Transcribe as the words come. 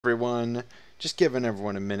Everyone. Just giving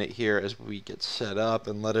everyone a minute here as we get set up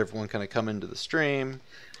and let everyone kind of come into the stream.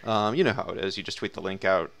 You know how it is. You just tweet the link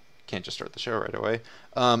out. Can't just start the show right away.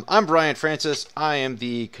 I'm Brian Francis. I am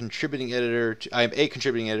the contributing editor. I am a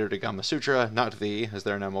contributing editor to Gamasutra, not the, as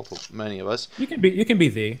there are now many of us. You can be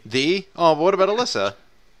the. The? Oh, but what about Alyssa?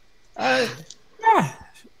 Yeah,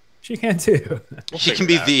 she can too. She can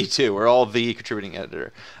be the too. We're all the contributing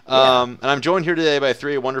editor. And I'm joined here today by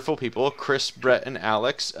three wonderful people: Chris, Brett, and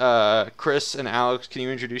Alex. Chris and Alex, can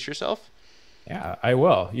you introduce yourself? Yeah, I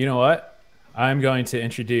will. You know what? I'm going to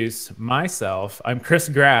introduce myself. I'm Chris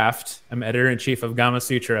Graft. I'm editor-in-chief of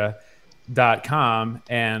Gamasutra.com,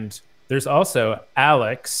 and there's also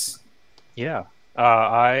Alex. Yeah,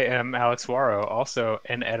 I am Alex Waro, also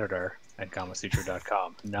an editor at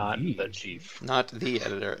Gamasutra.com, not the chief. Not the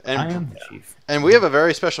editor. And, I am the chief. And we have a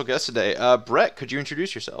very special guest today. Brett, could you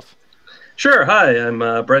introduce yourself? Sure. Hi, I'm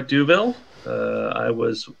Brett Duville. I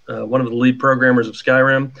was one of the lead programmers of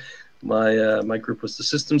Skyrim. My group was the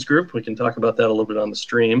systems group. We can talk about that a little bit on the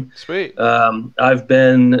stream. Sweet. I've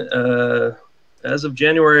been, as of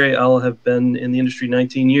January, I'll have been in the industry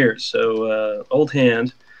 19 years, so old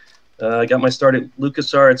hand. I got my start at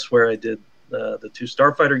LucasArts, where I did the two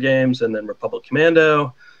Starfighter games, and then Republic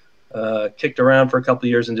Commando. Kicked around for a couple of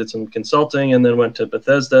years and did some consulting, and then went to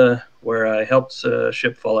Bethesda, where I helped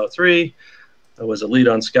ship Fallout 3. I was a lead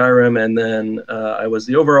on Skyrim, and then I was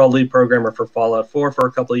the overall lead programmer for Fallout 4 for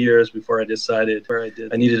a couple of years before I decided I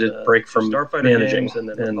needed a break from Starfighter managing and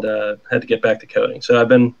had to get back to coding. So I've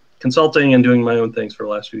been consulting and doing my own things for the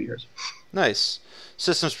last few years. Nice.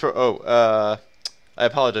 Systems Pro. I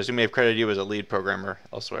apologize. We may have credited you as a lead programmer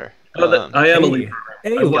elsewhere. I am a lead programmer.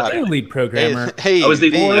 A lead programmer. Hey, I was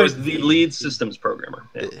the lead systems programmer.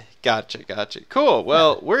 Yeah. Gotcha. Cool.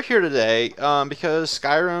 Well, we're here today because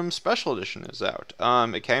Skyrim Special Edition is out.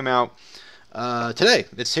 It came out today.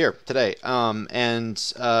 It's here today. So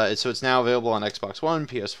it's now available on Xbox One,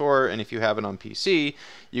 PS4, and if you have it on PC,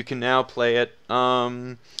 you can now play it.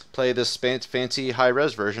 Play this fancy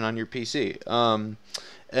high-res version on your PC.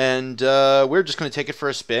 We're just going to take it for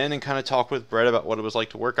a spin and kind of talk with Brett about what it was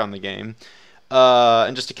like to work on the game.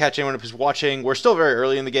 And just to catch anyone who's watching, we're still very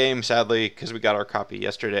early in the game, sadly, because we got our copy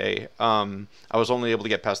yesterday. I was only able to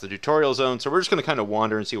get past the tutorial zone, so we're just going to kind of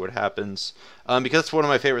wander and see what happens. Because that's one of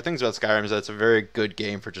my favorite things about Skyrim, is that it's a very good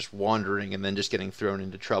game for just wandering and then just getting thrown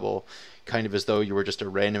into trouble, kind of as though you were just a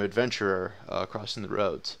random adventurer crossing the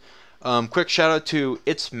roads. Quick shout out to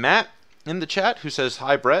It's Matt in the chat, who says,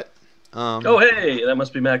 "Hi, Brett." Oh, hey, that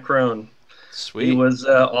must be Matt Crone. Sweet. He was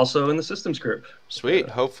also in the systems group. Sweet.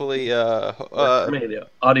 Hopefully, for me, the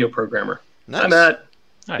audio programmer. Nice. Hi, Matt.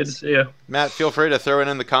 Nice. Good to see you. Matt, feel free to throw it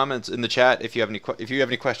in the comments in the chat if you have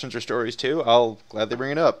any questions or stories too. I'll gladly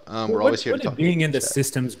bring it up. We're always here to talk. What did being in the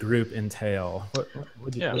systems group entail? So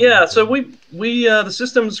the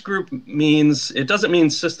systems group it doesn't mean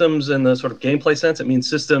systems in the sort of gameplay sense. It means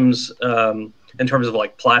systems in terms of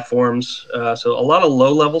like platforms. So a lot of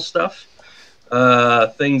low-level stuff,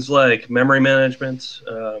 things like memory management,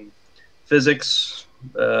 physics,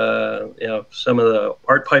 some of the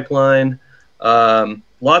art pipeline,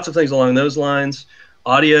 lots of things along those lines,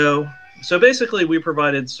 audio. So basically, we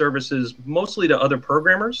provided services mostly to other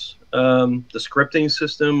programmers. The scripting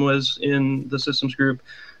system was in the systems group.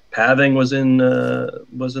 Pathing was in the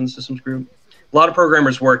systems group. A lot of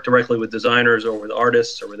programmers work directly with designers or with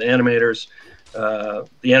artists or with animators.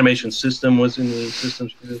 The animation system was in the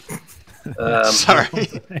systems group. Sorry.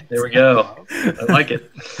 There we go. I like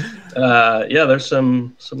it. There's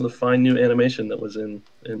some of the fine new animation that was in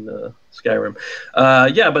Skyrim.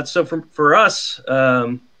 But so for us,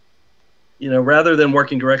 rather than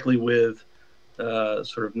working directly with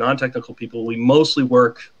sort of non-technical people, we mostly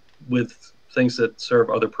work with things that serve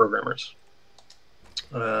other programmers.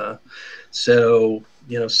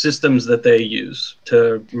 Systems that they use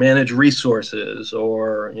to manage resources,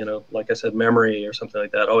 or like I said, memory or something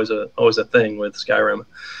like that. Always a thing with Skyrim,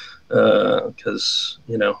 because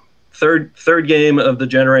third game of the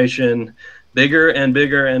generation, bigger and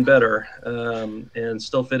bigger and better, and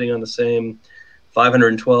still fitting on the same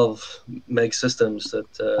 512 meg systems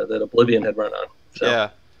that Oblivion had run on. So. Yeah.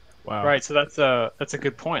 Wow. Right, so that's a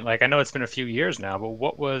good point. Like, I know it's been a few years now, but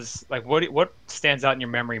what stands out in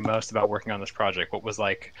your memory most about working on this project? What was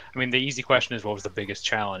the easy question is what was the biggest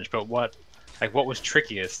challenge, but what was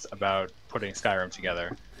trickiest about putting Skyrim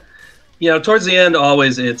together? Towards the end,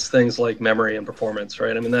 always it's things like memory and performance,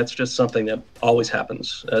 right? I mean, that's just something that always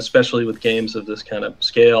happens, especially with games of this kind of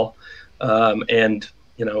scale, and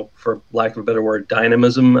for lack of a better word,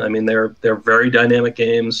 dynamism. I mean, they're very dynamic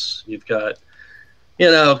games. You've got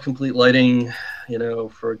complete lighting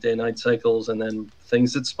for day-night cycles, and then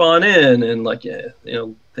things that spawn in, and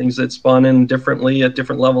things that spawn in differently at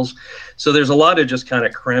different levels. So there's a lot of just kind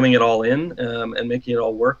of cramming it all in and making it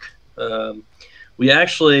all work. We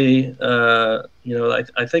actually, I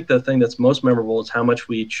think the thing that's most memorable is how much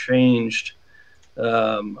we changed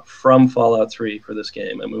from Fallout 3 for this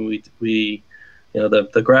game. I mean, we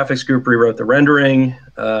the graphics group rewrote the rendering.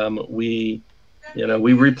 We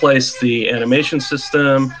replaced the animation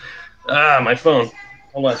system. My phone.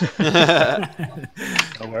 Hold on.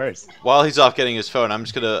 No worries. While he's off getting his phone, I'm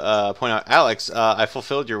just going to point out, Alex, I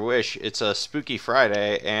fulfilled your wish. It's a spooky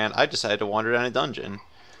Friday, and I decided to wander down a dungeon.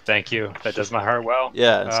 Thank you. That does my heart well.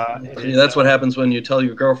 Yeah. That's what happens when you tell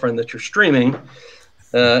your girlfriend that you're streaming,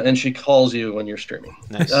 and she calls you when you're streaming.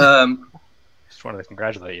 Nice. Just wanted to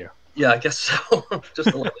congratulate you. Yeah, I guess so. Just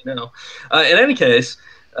to let you know. In any case,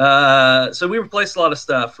 so we replaced a lot of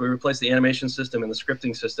stuff. We replaced the animation system and the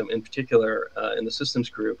scripting system in particular in the systems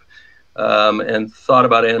group, and thought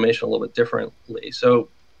about animation a little bit differently. So,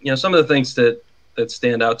 some of the things that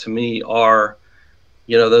stand out to me are,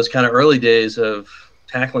 those kind of early days of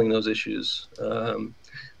tackling those issues,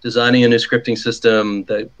 designing a new scripting system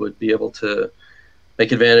that would be able to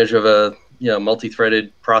make advantage of a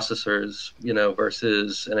multi-threaded processors,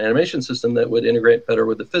 versus an animation system that would integrate better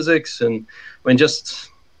with the physics, and I mean just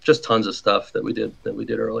tons of stuff that we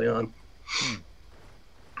did early on.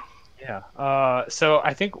 Yeah. So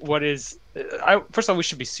I think first of all, we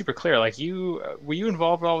should be super clear. Like, were you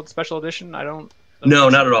involved at all with Special Edition? No,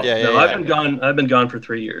 not at all. Yeah, I've been gone for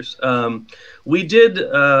 3 years. We did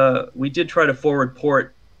try to forward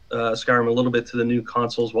port Skyrim a little bit to the new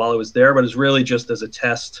consoles while I was there, but it's really just as a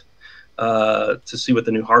test to see what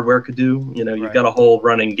the new hardware could do. You've got a whole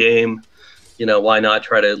running game. Why not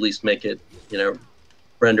try to at least make it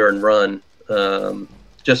render and run,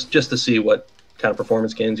 just to see what kind of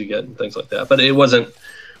performance gains you get and things like that. But it wasn't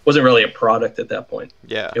really a product at that point.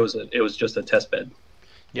 Yeah. It was just a test bed.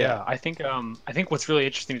 Yeah, I think what's really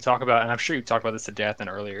interesting to talk about, and I'm sure you've talked about this to death in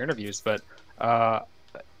earlier interviews, but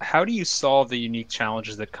how do you solve the unique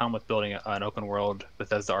challenges that come with building an open world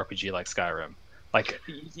Bethesda RPG like Skyrim? Like,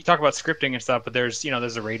 you talk about scripting and stuff, but there's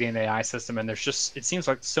a Radiant AI system, and it seems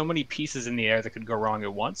like so many pieces in the air that could go wrong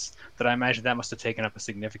at once that I imagine that must have taken up a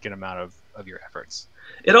significant amount of your efforts.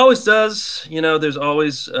 It always does. There's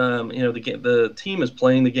always, the team is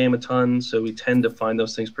playing the game a ton, so we tend to find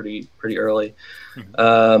those things pretty early.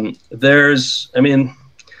 Mm-hmm.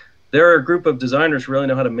 There are a group of designers who really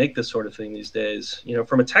know how to make this sort of thing these days.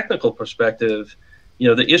 From a technical perspective,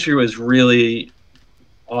 the issue is really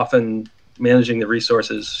often managing the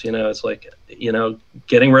resources. It's like,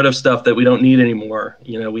 getting rid of stuff that we don't need anymore.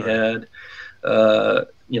 We had,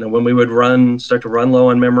 when we would start to run low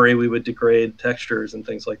on memory, we would degrade textures and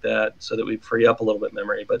things like that so that we free up a little bit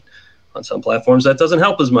memory. But on some platforms, that doesn't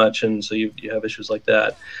help as much, and so you have issues like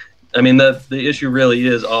that. I mean, the issue really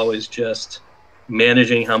is always just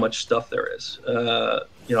managing how much stuff there is.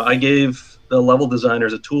 I gave the level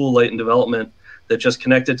designers a tool late in development that just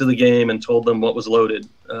connected to the game and told them what was loaded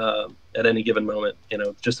at any given moment.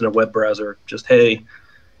 Just in a web browser. Just, hey,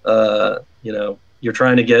 you're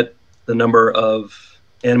trying to get the number of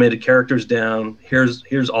animated characters down.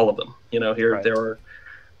 Here's all of them. Right.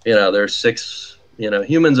 There's 6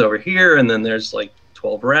 humans over here, and then there's like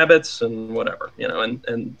 12 rabbits and whatever.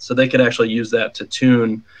 And so they could actually use that to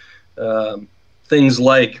tune things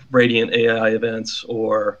like Radiant AI events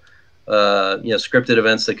or scripted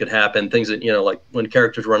events that could happen, things that, like when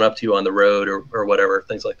characters run up to you on the road or whatever,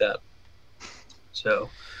 things like that. So,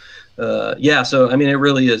 so, I mean, it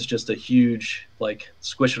really is just a huge, like,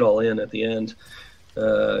 squish it all in at the end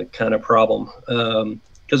kind of problem.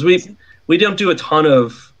 Because we don't do a ton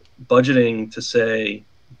of budgeting to say,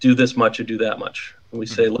 do this much or do that much. We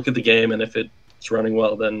say, look at the game, and if it's running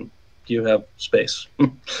well, then you have space.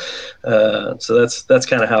 So that's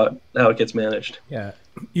kind of how it gets managed. Yeah.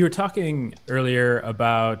 You were talking earlier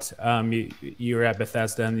about you were at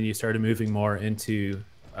Bethesda and then you started moving more into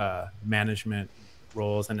management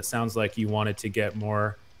roles, and it sounds like you wanted to get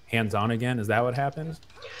more hands-on again. Is that what happened?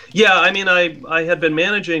 Yeah, I mean, I had been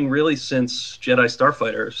managing really since Jedi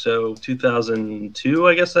Starfighter, so 2002,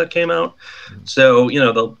 I guess that came out. Mm-hmm. So,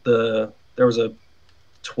 there was a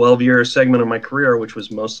 12-year segment of my career which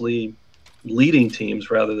was mostly leading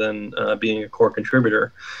teams rather than being a core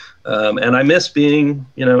contributor. And I miss being,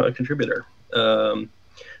 a contributor.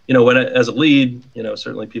 As a lead,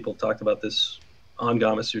 certainly people talked about this on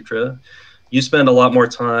Gamasutra. You spend a lot more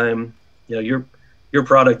time, your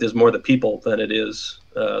product is more the people than it is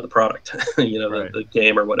the product, right. the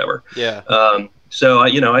game or whatever. Yeah. So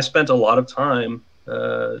I spent a lot of time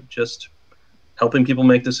just helping people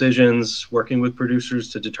make decisions, working with producers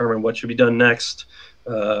to determine what should be done next,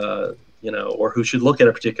 or who should look at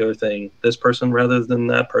a particular thing, this person rather than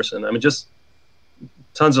that person. I mean, just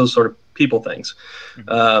tons of sort of people things,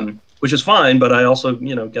 which is fine. But I also,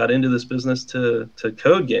 got into this business to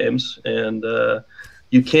code games, and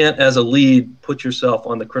you can't, as a lead, put yourself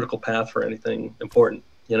on the critical path for anything important.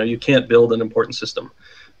 You can't build an important system,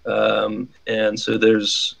 and so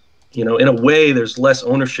there's, in a way, there's less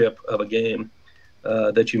ownership of a game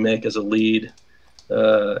that you make as a lead.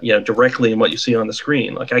 Directly in what you see on the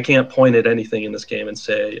screen. Like, I can't point at anything in this game and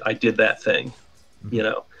say I did that thing,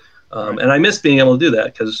 and I miss being able to do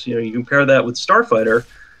that, because you compare that with Starfighter,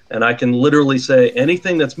 and I can literally say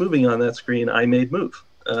anything that's moving on that screen I made move,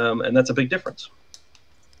 and that's a big difference.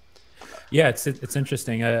 Yeah, it's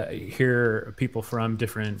interesting. I hear people from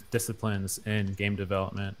different disciplines in game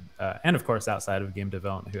development, and of course outside of game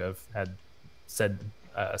development, who have said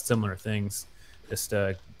similar things. Just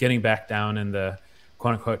getting back down in the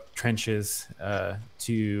quote-unquote trenches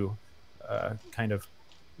to kind of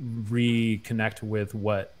reconnect with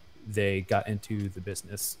what they got into the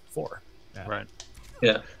business for. Yeah. Right.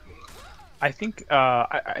 Yeah. I think,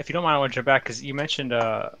 if you don't mind, I want to jump back, because you mentioned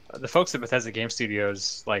the folks at Bethesda Game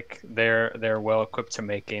Studios, like they're well equipped to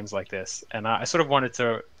make games like this, and I sort of wanted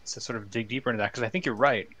to sort of dig deeper into that, because I think you're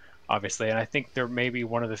right, obviously, and I think they're maybe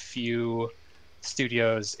one of the few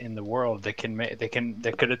studios in the world that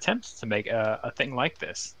could attempt to make a thing like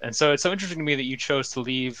this. And so it's so interesting to me that you chose to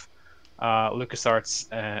leave LucasArts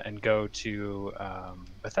and go to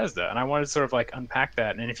Bethesda, and I wanted to sort of like unpack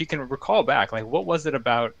that. And if you can recall back, like, what was it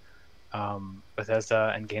about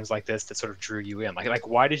Bethesda and games like this that sort of drew you in? Like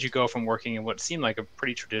why did you go from working in what seemed like a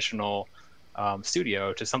pretty traditional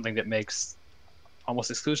studio to something that makes almost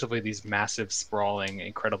exclusively these massive, sprawling,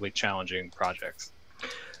 incredibly challenging projects?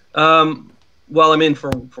 Well, I mean,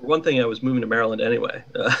 for one thing, I was moving to Maryland anyway.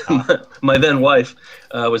 My then wife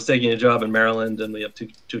was taking a job in Maryland, and we have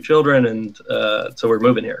two children, and so we're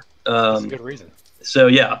moving here. That's a good reason. So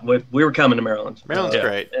yeah, we were coming to Maryland. Maryland's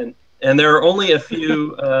great, and there are only a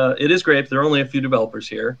few. It is great. There are only a few developers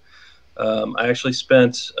here. I actually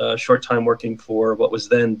spent a short time working for what was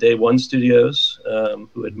then Day One Studios,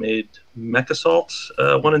 who had made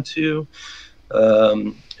MechAssault 1 and 2.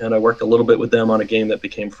 And I worked a little bit with them on a game that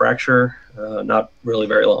became Fracture, not really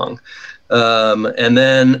very long. And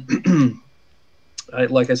then,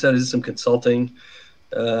 like I said, I did some consulting,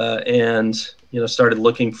 and started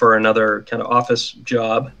looking for another kind of office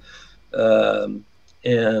job.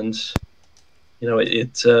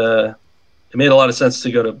 It made a lot of sense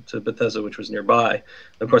to go to Bethesda, which was nearby.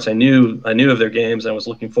 Of course, I knew of their games. I was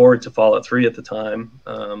looking forward to Fallout 3 at the time.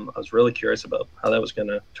 I was really curious about how that was going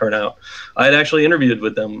to turn out. I had actually interviewed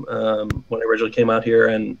with them when I originally came out here,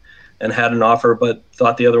 and had an offer, but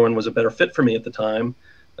thought the other one was a better fit for me at the time.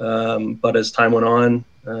 But as time went on,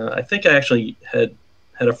 I think I actually had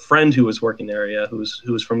a friend who was working there, who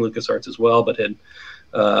was from LucasArts as well, but had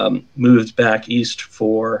moved back east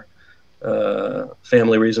for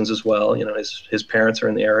family reasons as well. His parents are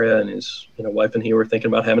in the area, and his wife and he were thinking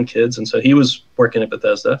about having kids, and so he was working at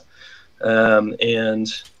Bethesda.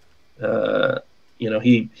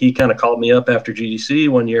 He kind of called me up after GDC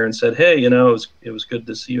one year and said, "Hey, it was good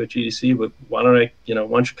to see you at GDC, but why don't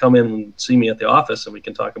you come in and see me at the office, and we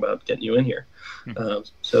can talk about getting you in here."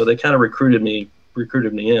 So they kind of recruited me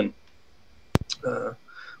in.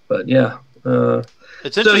 But yeah. So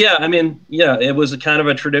yeah, I mean, yeah, it was a kind of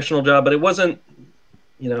a traditional job, but it wasn't.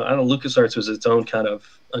 I don't know. LucasArts was its own kind of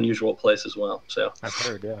unusual place as well. So I've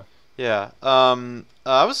heard, yeah. Yeah.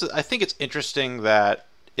 I think it's interesting that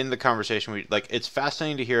in the conversation it's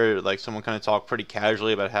fascinating to hear someone kind of talk pretty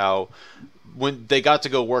casually about how when they got to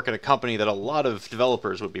go work at a company that a lot of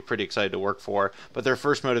developers would be pretty excited to work for, but their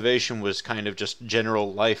first motivation was kind of just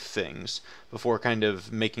general life things before kind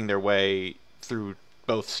of making their way through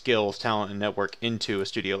both skills, talent, and network into a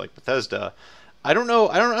studio like Bethesda. I don't know.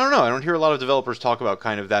 I don't hear a lot of developers talk about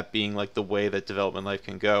kind of that being the way that development life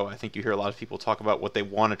can go. I think you hear a lot of people talk about what they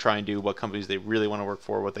want to try and do, what companies they really want to work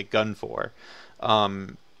for, what they gun for.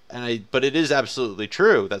 But it is absolutely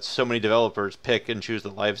true that so many developers pick and choose the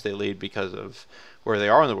lives they lead because of where they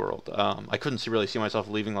are in the world. I couldn't really see myself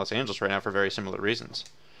leaving Los Angeles right now for very similar reasons.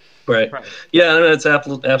 Right. Yeah, that's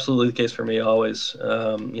absolutely the case for me always.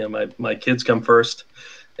 My kids come first,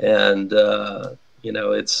 and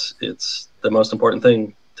it's the most important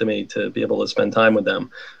thing to me to be able to spend time with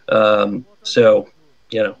them. So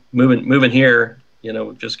moving here,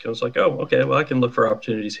 just goes like, oh, okay, well, I can look for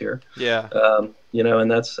opportunities here. Yeah.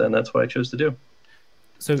 And that's what I chose to do.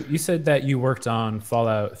 So you said that you worked on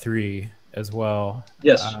Fallout 3 as well.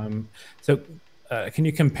 Yes. So can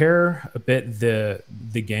you compare a bit the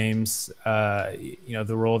games, the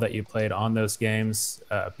role that you played on those games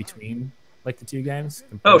between like the two games?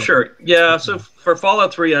 Oh, sure. Yeah. So for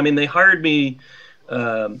Fallout 3, I mean, they hired me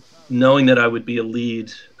knowing that I would be a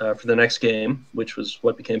lead for the next game, which was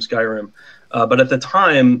what became Skyrim. But at the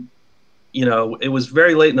time, it was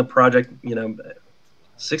very late in the project,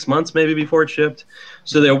 6 months maybe before it shipped.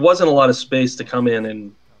 So there wasn't a lot of space to come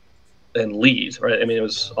in and lead, right? I mean, it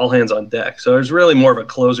was all hands on deck. So it was really more of a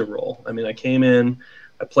closer role. I mean, I came in,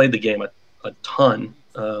 I played the game a ton.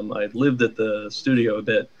 I lived at the studio a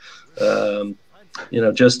bit.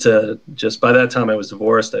 Just by that time I was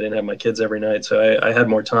divorced. I didn't have my kids every night, so I had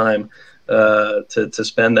more time to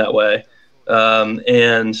spend that way.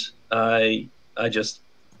 And I just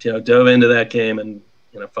dove into that game and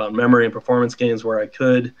found memory and performance gains where I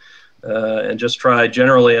could, and just tried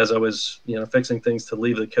generally as I was fixing things to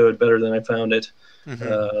leave the code better than I found it,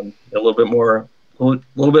 a little bit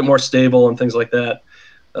more stable and things like that.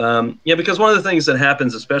 Because one of the things that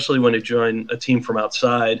happens, especially when you join a team from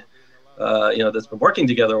outside, that's been working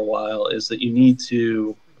together a while, is that you need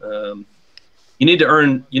to earn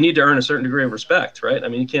a certain degree of respect, right? I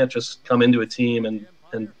mean, you can't just come into a team and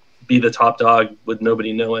be the top dog with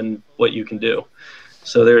nobody knowing what you can do.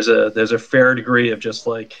 So there's a fair degree of just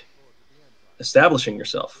like establishing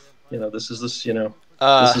yourself. This is the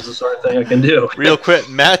sort of thing I can do. Real quick,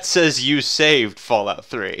 Matt says you saved Fallout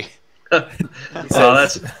 3.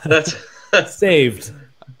 That's saved.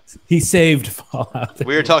 He saved Fallout 3.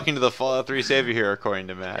 We are talking to the Fallout 3 savior here, according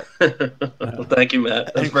to Matt. Well, thank you,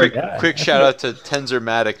 Matt. That's and quick shout out to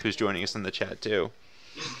Tenzermatic, who's joining us in the chat too.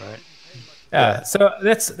 Right. Yeah. So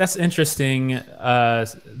that's interesting.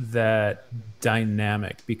 That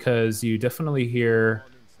dynamic, because you definitely hear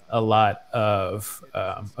a lot of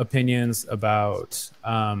opinions about.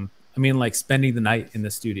 Like spending the night in the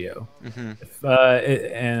studio,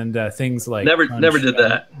 and things like never did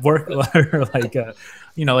that. Work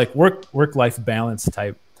like work-life balance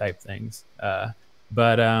type things.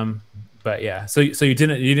 But yeah. So you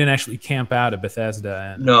didn't actually camp out at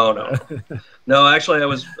Bethesda. No. Actually, I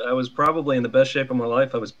was probably in the best shape of my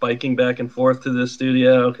life. I was biking back and forth to the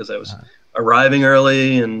studio because I was arriving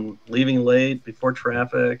early and leaving late, before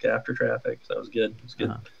traffic, after traffic. So it was good. It was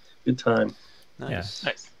good. Good time. Nice. Yeah.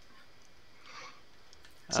 Nice.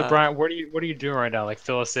 So Brian, what are you doing right now? Like,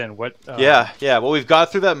 fill us in. What? Yeah. Well, we've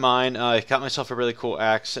got through that mine. I got myself a really cool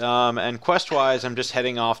axe. And quest-wise, I'm just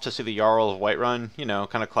heading off to see the Jarl of Whiterun.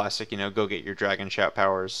 Kind of classic. Go get your dragon shout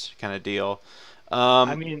powers kind of deal.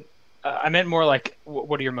 I meant more like,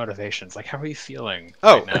 what are your motivations? Like, how are you feeling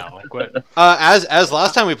right now? Like, what? As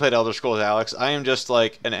last time we played Elder Scrolls, Alex, I am just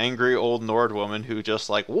like an angry old Nord woman who just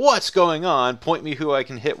like, what's going on? Point me who I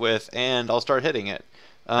can hit with, and I'll start hitting it.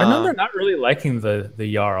 I remember not really liking the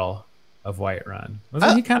Jarl of Whiterun.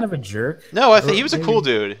 Wasn't he kind of a jerk? No, I think he was a cool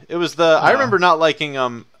dude. It was I remember not liking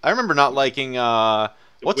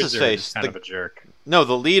what's his face? Kind of a jerk. No,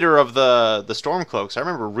 the leader of the Stormcloaks. I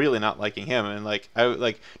remember really not liking him, and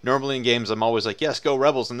normally in games I'm always like, yes, go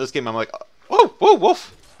Rebels. In this game I'm like, whoa,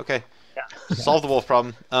 wolf. Okay, solve the wolf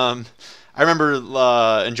problem. I remember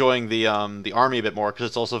enjoying the army a bit more because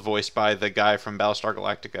it's also voiced by the guy from Battlestar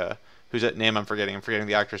Galactica. Whose name I'm forgetting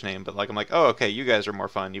the actor's name, but I'm like, oh, okay, you guys are more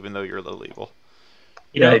fun, even though you're a little evil.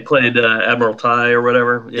 Yeah, he played Admiral Ty or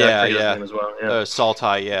whatever. Yeah. His name as well. Yeah.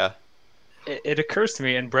 Saltai, yeah. It occurs to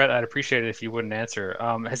me, and Brett, I'd appreciate it if you wouldn't answer.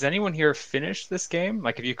 Has anyone here finished this game?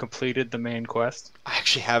 Like, have you completed the main quest? I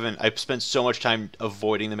actually haven't. I've spent so much time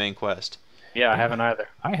avoiding the main quest. Yeah, I haven't either.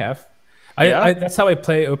 I have. That's how I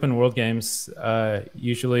play open world games.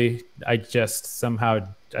 Usually, I just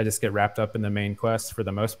get wrapped up in the main quest for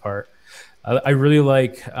the most part. I really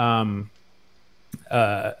like. I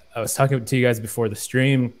was talking to you guys before the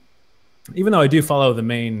stream. Even though I do follow the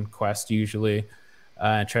main quest usually,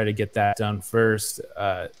 and try to get that done first.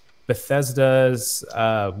 Bethesda's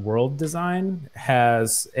world design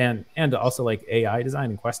has and also like AI design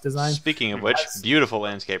and quest design. Speaking of which, beautiful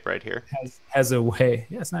landscape right here. Has a way.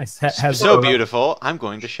 Yeah, it's nice. So beautiful. I'm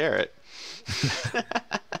going to share it.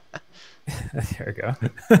 There we go.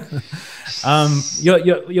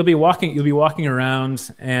 You'll be walking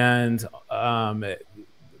around, and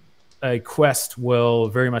a quest will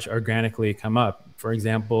very much organically come up. For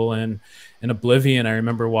example, in Oblivion, I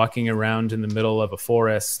remember walking around in the middle of a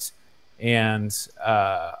forest, and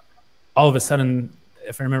all of a sudden,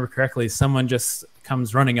 if I remember correctly, someone just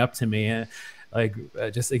comes running up to me, and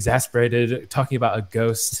just exasperated, talking about a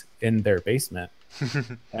ghost in their basement.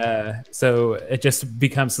 So it just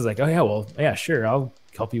becomes like, oh yeah, well, yeah, sure, I'll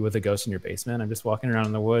help you with a ghost in your basement. I'm just walking around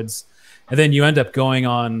in the woods. And then you end up going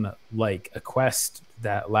on like a quest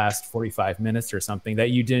that lasts 45 minutes or something that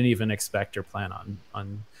you didn't even expect or plan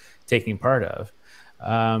on taking part of.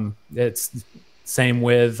 It's same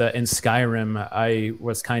with in Skyrim. I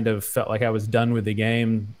was kind of felt like I was done with the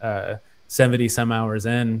game 70 some hours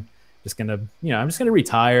in. Just gonna, I'm just gonna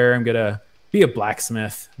retire. I'm gonna be a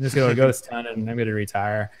blacksmith. I'm just gonna go to town and I'm gonna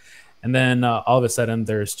retire. And then all of a sudden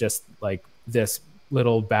there's just like this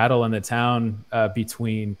little battle in the town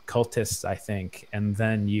between cultists, I think. And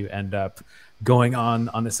then you end up going on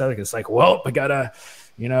the subject. It's like, well, I gotta,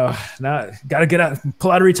 gotta get out,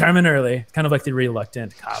 pull out of retirement early. Kind of like the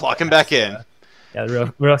reluctant cop. Clocking back in. Yeah,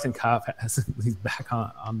 the reluctant cop he's back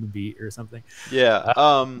on the beat or something. Yeah.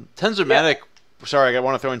 Tensormatic. Sorry, I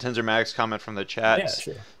want to throw in Tensormatic's comment from the chat. Yeah,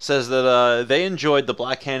 sure. Says that they enjoyed the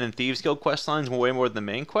Black Hand and Thieves Guild quest lines way more than the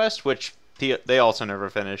main quest, which they also never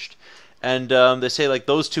finished. And they say like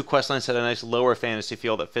those two quest lines had a nice lower fantasy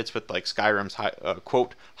feel that fits with like Skyrim's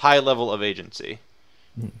quote high level of agency.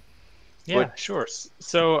 Yeah, sure.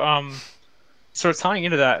 So sort of tying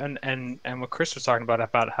into that and what Chris was talking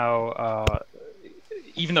about how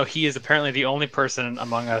even though he is apparently the only person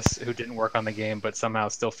among us who didn't work on the game but somehow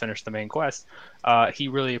still finished the main quest, he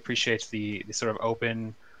really appreciates the sort of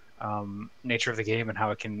open nature of the game and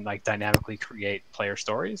how it can like dynamically create player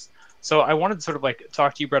stories. So I wanted to sort of like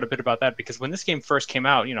talk to you, Brett, a bit about that, because when this game first came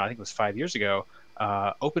out, I think it was 5 years ago,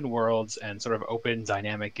 open worlds and sort of open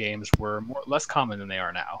dynamic games were less common than they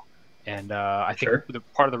are now. And I think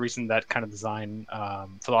part of the reason that kind of design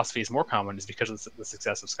philosophy is more common is because of the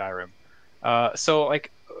success of Skyrim. So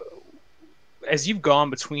like, as you've gone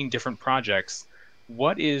between different projects,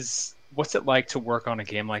 what's it like to work on a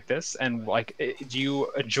game like this? And like, do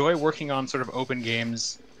you enjoy working on sort of open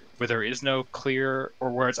games where there is no clear,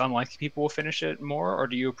 or where it's unlikely people will finish it more? Or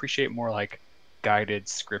do you appreciate more like guided,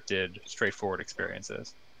 scripted, straightforward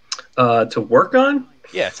experiences? To work on?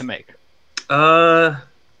 Yeah, to make. I've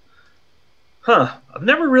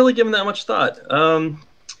never really given that much thought. I'm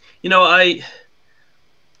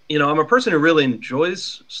a person who really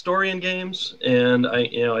enjoys story in games, and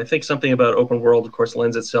I think something about open world, of course,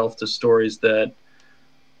 lends itself to stories that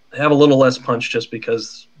have a little less punch, just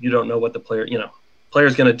because you don't know what the player's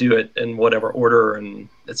going to do it in whatever order and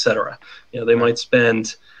etc. They might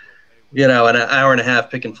spend an hour and a half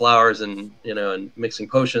picking flowers and and mixing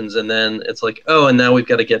potions, and then it's like, oh, and now we've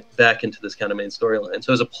got to get back into this kind of main storyline.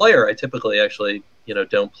 So as a player, I typically actually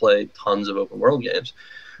don't play tons of open world games.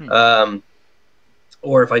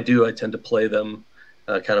 Or if I do, I tend to play them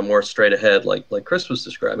kind of more straight ahead, like Chris was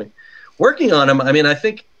describing. Working on them, I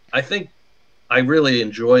think I really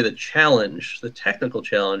enjoy the challenge, the technical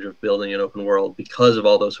challenge of building an open world, because of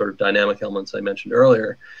all those sort of dynamic elements I mentioned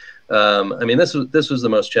earlier. This was the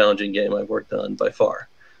most challenging game I've worked on by far.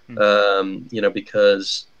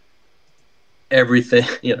 Because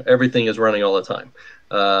everything is running all the time.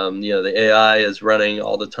 The AI is running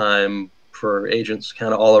all the time for agents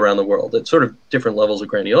kind of all around the world. It's sort of different levels of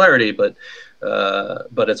granularity, but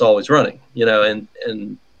it's always running,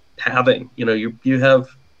 and pathing, you have,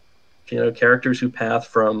 characters who path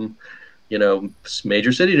from,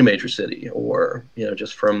 major city to major city, or,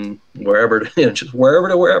 just from wherever to, just wherever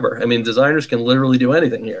to wherever. Designers can literally do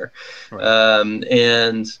anything here. Right.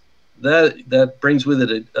 And that brings with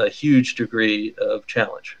it a huge degree of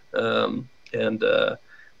challenge. And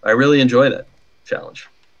I really enjoy that challenge.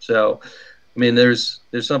 So, there's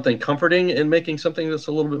something comforting in making something that's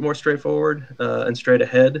a little bit more straightforward and straight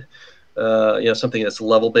ahead. Something that's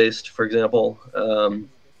level based, for example.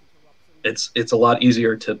 It's a lot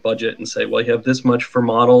easier to budget and say, well, you have this much for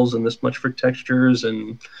models and this much for textures,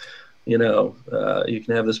 and you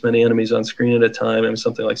can have this many enemies on screen at a time. And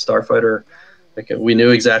something like Starfighter, we knew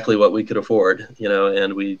exactly what we could afford,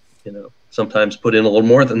 and we sometimes put in a little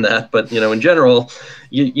more than that. But in general,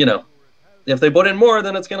 if they put in more,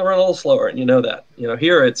 then it's going to run a little slower, and that.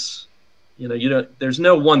 Here it's, there's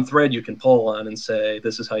no one thread you can pull on and say,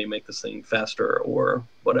 this is how you make this thing faster or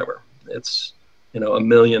whatever. It's,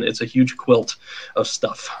 it's a huge quilt of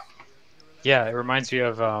stuff. Yeah, it reminds me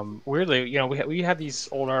of, weirdly, we have these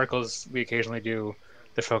old articles we occasionally do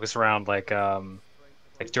that focus around like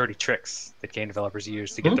dirty tricks that game developers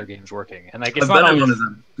use to get their games working, and like it's not always, one of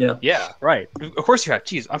them. Yeah, right. Of course you have.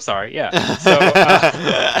 Jeez, I'm sorry. Yeah. So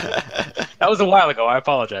that was a while ago. I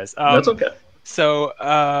apologize. That's okay. So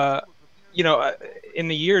in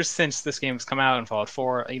the years since this game has come out in Fallout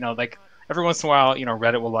 4, like every once in a while,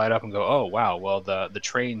 Reddit will light up and go, oh wow, well the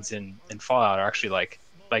trains in Fallout are actually like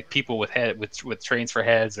like people with trains for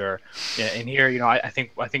heads, or in here, I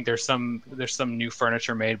think there's some new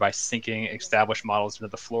furniture made by sinking established models into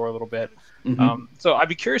the floor a little bit. So I'd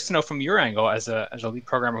be curious to know from your angle as a lead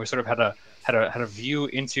programmer who sort of had a view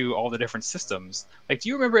into all the different systems. Like, do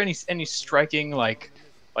you remember any striking like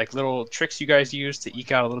little tricks you guys use to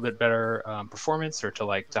eke out a little bit better performance, or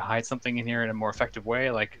to hide something in here in a more effective way?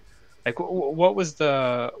 Like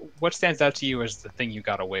what stands out to you as the thing you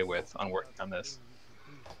got away with on working on this?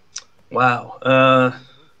 Wow.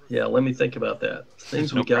 Yeah, let me think about that.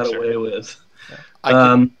 Things we got away with.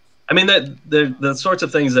 Yeah. I mean, that the sorts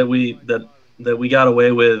of things that we got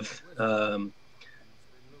away with, are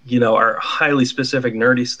highly specific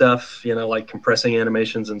nerdy stuff, like compressing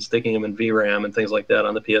animations and sticking them in VRAM and things like that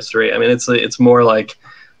on the PS3. I mean, it's more like,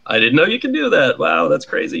 I didn't know you could do that. Wow, that's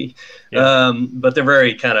crazy. Yeah. But they're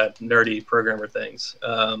very kind of nerdy programmer things.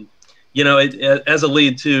 As a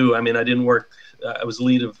lead too, I mean, I was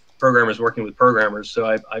lead of programmers working with programmers, so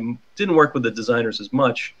I didn't work with the designers as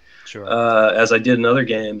much. Sure. As I did in other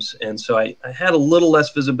games, and so I had a little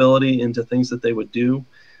less visibility into things that they would do.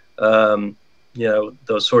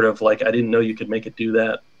 Those sort of like, I didn't know you could make it do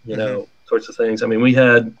that, sorts of things. I mean, we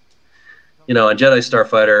had, on Jedi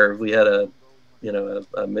Starfighter, we had a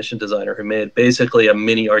mission designer who made basically a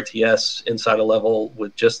mini RTS inside a level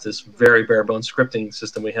with just this very bare bones scripting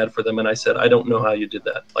system we had for them. And I said, I don't know how you did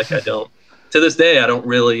that. Like, to this day, I don't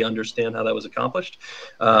really understand how that was accomplished.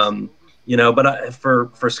 But for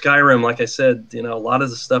Skyrim, like I said, a lot of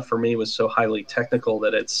the stuff for me was so highly technical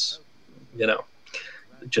that it's,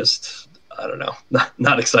 just, I don't know,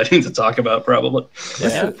 not exciting to talk about probably.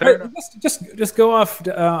 Yeah, just go off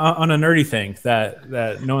on a nerdy thing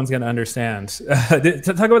that no one's going to understand. To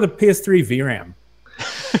talk about the PS3 VRAM.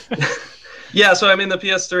 Yeah, so I mean, the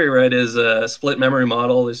PS3, right, is a split memory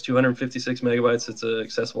model. There's 256 megabytes. It's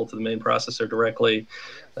accessible to the main processor directly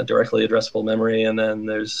addressable memory, and then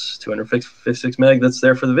there's 256 meg that's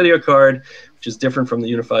there for the video card, which is different from the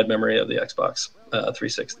unified memory of the Xbox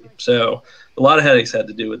 360. So a lot of headaches had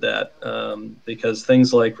to do with that, because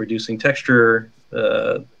things like reducing texture,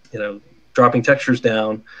 dropping textures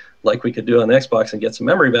down, like we could do on the Xbox and get some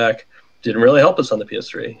memory back, didn't really help us on the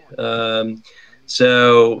PS3.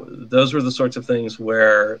 So those were the sorts of things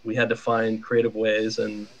where we had to find creative ways,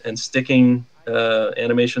 and sticking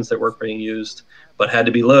animations that weren't being used but had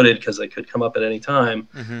to be loaded because they could come up at any time.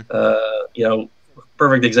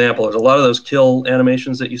 Perfect example is a lot of those kill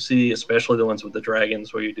animations that you see, especially the ones with the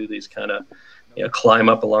dragons where you do these kind of climb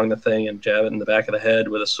up along the thing and jab it in the back of the head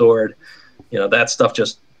with a sword. That stuff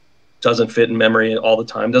just doesn't fit in memory all the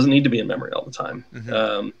time, doesn't need to be in memory all the time.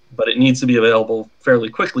 But it needs to be available fairly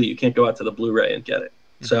quickly. You can't go out to the Blu-ray and get it.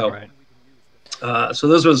 So, so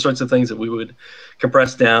those were the sorts of things that we would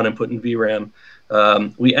compress down and put in VRAM.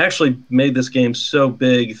 We actually made this game so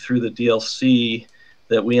big through the DLC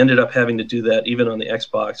that we ended up having to do that even on the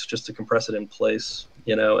Xbox just to compress it in place,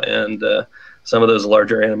 and some of those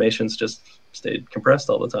larger animations just stayed compressed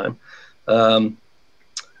all the time.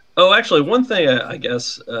 Actually, one thing I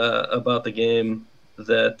guess about the game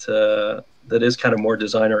that is kind of more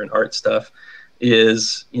designer and art stuff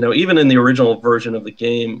is, even in the original version of the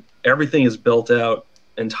game, everything is built out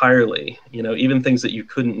entirely. Even things that you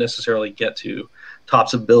couldn't necessarily get to,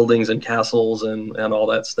 tops of buildings and castles and all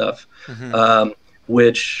that stuff.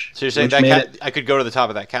 So you're saying that I could go to the top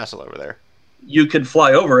of that castle over there? You could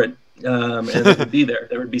fly over it, and it would be there.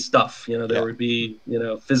 There would be stuff. There would be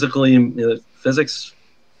physically physics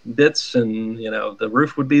bits, and the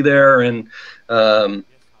roof would be there, and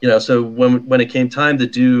so when it came time to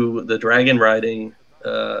do the dragon riding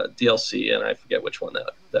DLC, and I forget which one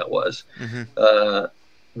that was,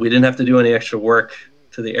 we didn't have to do any extra work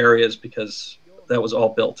to the areas because that was all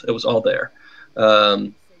built. It was all there.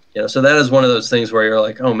 So that is one of those things where you're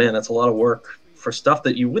like, oh man, that's a lot of work for stuff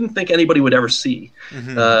that you wouldn't think anybody would ever see,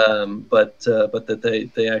 but that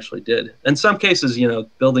they actually did. In some cases,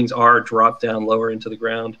 buildings are dropped down lower into the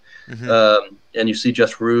ground, and you see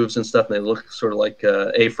just roofs and stuff, and they look sort of like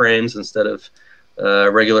A-frames instead of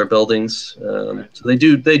regular buildings. So they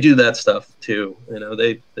do that stuff too.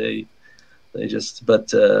 They just,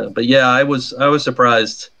 but yeah, I was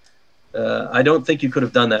surprised. I don't think you could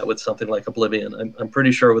have done that with something like Oblivion. I'm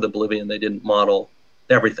pretty sure with Oblivion they didn't model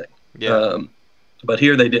everything. Yeah. But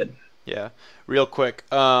here they did. Yeah. Real quick,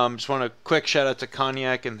 just want a quick shout out to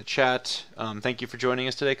Cognac in the chat. Thank you for joining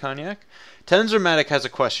us today, Cognac. Tenzermatic has a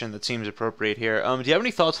question that seems appropriate here. Do you have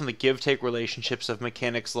any thoughts on the give-take relationships of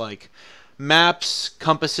mechanics like maps,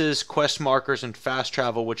 compasses, quest markers, and fast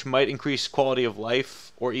travel, which might increase quality of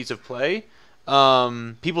life or ease of play?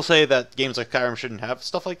 People say that games like Skyrim shouldn't have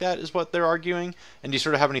stuff like that, is what they're arguing. And do you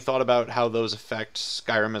sort of have any thought about how those affect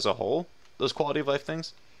Skyrim as a whole? Those quality of life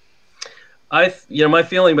things? My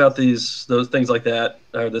feeling about those things like that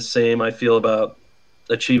are the same I feel about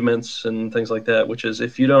achievements and things like that, which is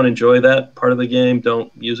if you don't enjoy that part of the game,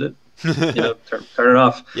 don't use it. Turn it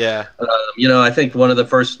off. Yeah. I think one of the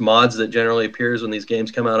first mods that generally appears when these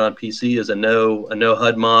games come out on PC is a no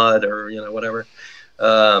HUD mod, or whatever.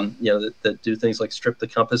 That do things like strip the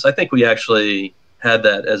compass. I think we actually had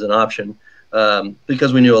that as an option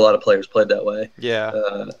because we knew a lot of players played that way. Yeah.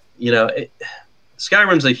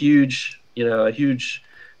 Skyrim's a huge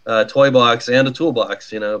toy box and a toolbox.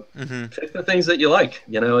 Pick the things that you like.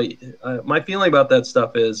 My feeling about that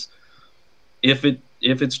stuff is, if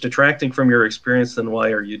it's detracting from your experience, then why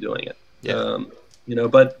are you doing it? Yeah.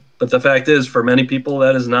 But the fact is, for many people,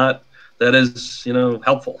 that is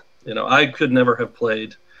helpful. I could never have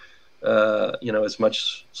played, as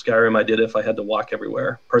much Skyrim I did if I had to walk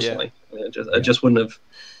everywhere personally. Yeah. It just wouldn't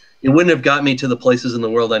have got me to the places in the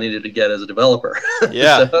world I needed to get as a developer.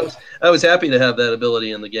 Yeah. So I was happy to have that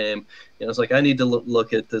ability in the game. It's like, I need to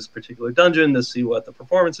look at this particular dungeon to see what the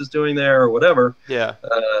performance is doing there or whatever. Yeah.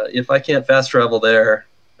 If I can't fast travel there,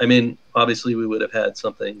 obviously we would have had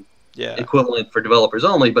something equivalent for developers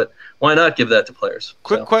only, but why not give that to players?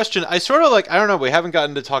 Quick question. I sort of I don't know, we haven't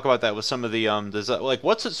gotten to talk about that with some of the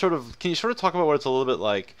what's it sort of, can you sort of talk about what it's a little bit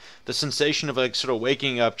like, the sensation of sort of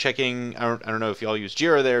waking up, checking, I don't know if y'all use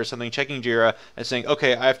Jira there or something, checking Jira and saying,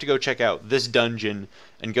 okay, I have to go check out this dungeon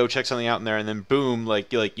and go check something out in there, and then boom,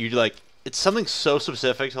 it's something so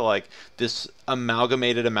specific to this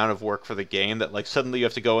amalgamated amount of work for the game that suddenly you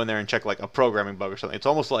have to go in there and check a programming bug or something. It's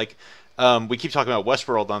almost like we keep talking about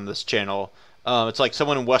Westworld on this channel. It's like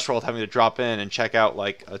someone in Westworld having to drop in and check out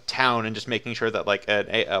a town and just making sure that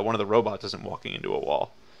one of the robots isn't walking into a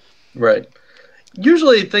wall. Right.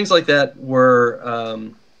 Usually things like that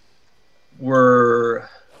were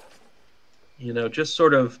just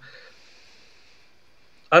sort of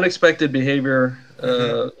unexpected behavior.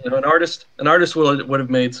 An artist would have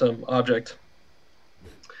made some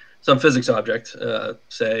physics object,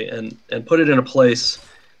 say, and put it in a place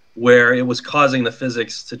where it was causing the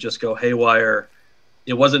physics to just go haywire.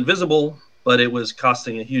 It wasn't visible, but it was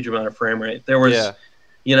costing a huge amount of frame rate. There was a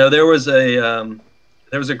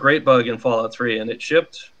great bug in Fallout 3, and it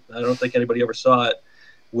shipped. I don't think anybody ever saw it,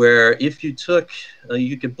 where if you took,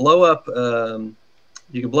 you could blow up.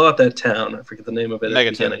 You can blow up that town. I forget the name of it.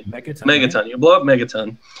 Megaton. You blow up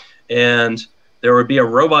Megaton, and there would be a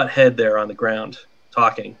robot head there on the ground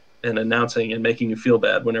talking and announcing and making you feel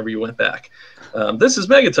bad whenever you went back. This is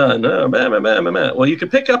Megaton. Well, you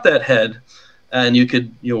could pick up that head, and you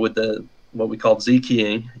could, with what we called Z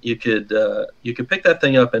keying, you could pick that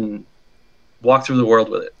thing up and walk through the world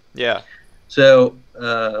with it. Yeah. So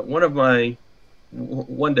one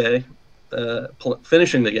day,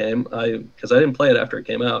 finishing the game, because I didn't play it after it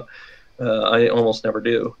came out, I almost never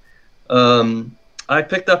do. I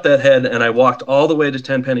picked up that head and I walked all the way to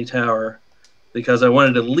Tenpenny Tower because I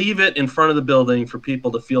wanted to leave it in front of the building for people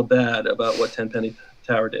to feel bad about what Tenpenny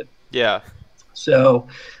Tower did. Yeah. So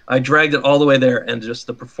I dragged it all the way there, and just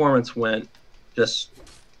the performance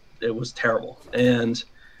it was terrible. And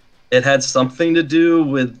it had something to do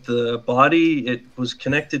with the body it was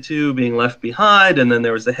connected to being left behind, and then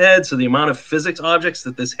there was the head. So the amount of physics objects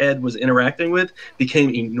that this head was interacting with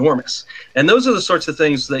became enormous. And those are the sorts of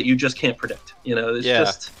things that you just can't predict.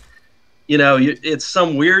 It's it's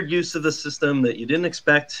some weird use of the system that you didn't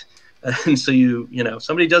expect. And so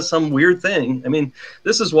somebody does some weird thing.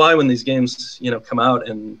 This is why when these games, come out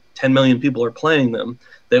and 10 million people are playing them,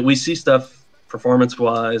 that we see stuff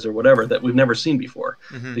performance-wise or whatever that we've never seen before,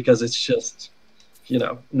 because it's just,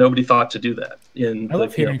 nobody thought to do that. I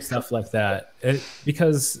love hearing stuff like that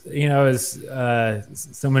because, as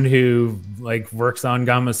someone who works on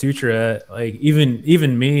Gamasutra,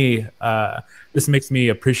 even me, this makes me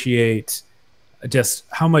appreciate just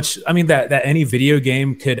how much, that any video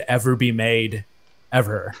game could ever be made,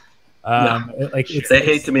 ever. They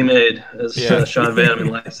hate to be made, as Sean Vanman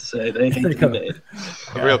likes to say. They hate to be made.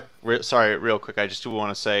 Real quick, I just do want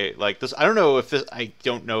to say, this. I don't know if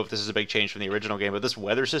this is a big change from the original game, but this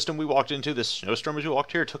weather system we walked into, this snowstorm as we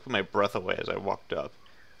walked here, took my breath away as I walked up.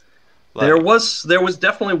 There was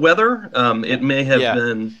definitely weather. It may have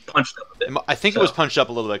been punched up a bit. I think it was punched up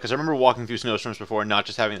a little bit, because I remember walking through snowstorms before and not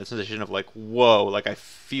just having the sensation of whoa, I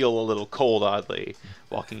feel a little cold oddly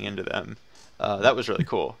walking into them. That was really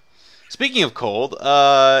cool. Speaking of cold,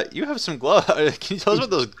 you have some gloves. Can you tell us about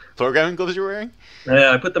those programming gloves you're wearing?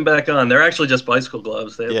 Yeah, I put them back on. They're actually just bicycle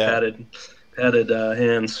gloves. They have padded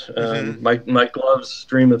hands. Mhm. My gloves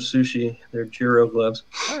dream of sushi. They're Jiro gloves.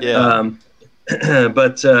 Yeah.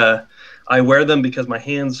 But I wear them because my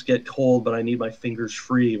hands get cold, but I need my fingers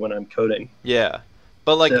free when I'm coding. Yeah.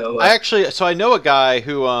 But like So I know a guy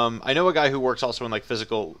who works also in like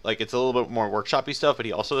physical, like it's a little bit more workshopy stuff, but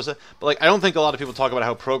he also does it. But like I don't think a lot of people talk about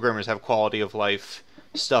how programmers have quality of life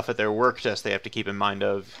stuff at their work test they have to keep in mind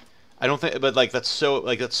of. I don't think, but like that's so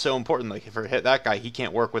important. Like for that guy, he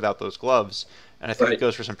can't work without those gloves, and I think it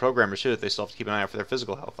goes for some programmers too that they still have to keep an eye out for their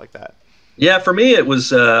physical health like that. yeah, for me it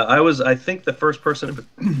was I think the first person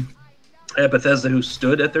at Bethesda who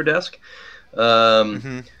stood at their desk.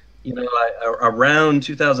 Mm-hmm. You know, around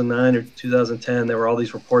 2009 or 2010, there were all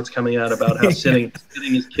these reports coming out about how sitting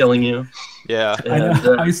is killing you. Yeah,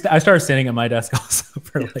 and, I started standing at my desk also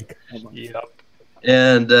for like a month. Yep.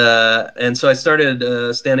 And so I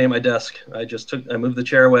started standing at my desk. I moved the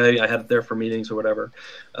chair away. I had it there for meetings or whatever.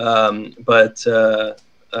 But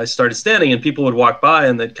I started standing, and people would walk by,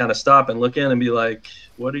 and they'd kind of stop and look in and be like,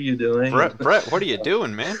 "What are you doing, Brett? What are you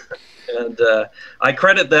doing, man?" And I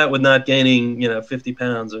credit that with not gaining 50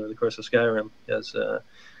 pounds over the course of Skyrim, because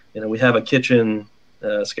we have a kitchen.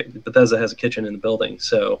 Bethesda has a kitchen in the building,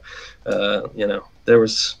 so there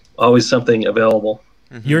was always something available.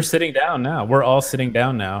 Mm-hmm. You're sitting down now. We're all sitting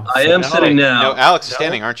down now. I am sitting now. No, Alex is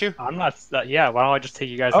standing, aren't you? I'm not. Yeah. Why don't I just take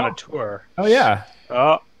you guys on a tour? Oh yeah.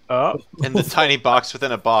 In the tiny box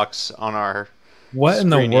within a box on our. What in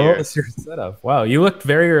the world here. is your setup? Wow, you look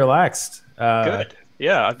very relaxed. Good.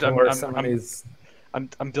 Yeah. Somebody's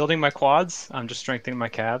I'm building my quads. I'm just strengthening my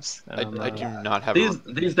calves. I do not have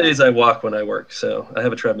these days I walk when I work, so I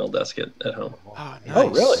have a treadmill desk at home. Oh, nice. Oh,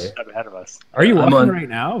 really? Step ahead of us. Are you walking right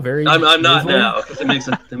now? I'm not now, because it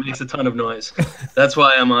makes a ton of noise. That's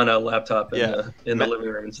why I'm on a laptop in the living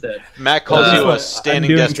room instead. Matt calls you a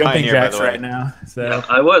standing desk pioneer, by the way. Right now. So. Yeah,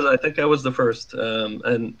 I think I was the first,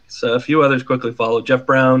 and so a few others quickly followed. Jeff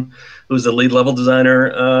Brown, who was the lead level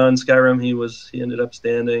designer on Skyrim, he ended up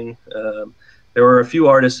standing. There were a few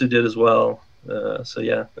artists who did as well. So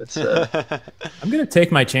yeah, it's. I'm gonna take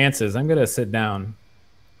my chances. I'm gonna sit down.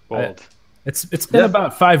 Bold. It's been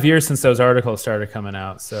about 5 years since those articles started coming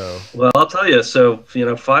out. So. Well, I'll tell you. So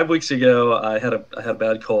 5 weeks ago, I had a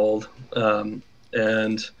bad cold, and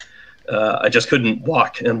I just couldn't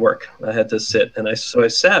walk and work. I had to sit, and I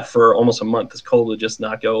sat for almost a month. This cold would just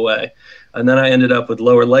not go away, and then I ended up with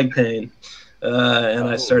lower leg pain, and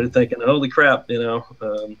I started thinking, holy crap,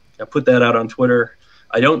 I put that out on Twitter.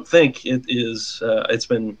 I don't think it is.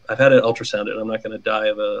 I've had it ultrasounded. I'm not going to die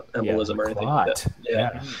of a embolism or anything like that.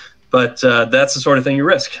 Yeah. But that's the sort of thing you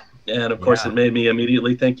risk. And of course, it made me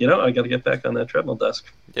immediately think, I got to get back on that treadmill desk.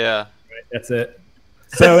 Yeah. Right, that's it.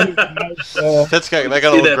 So that's got a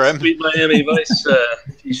little grim. Sweet Miami Vice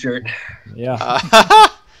T-shirt. Yeah.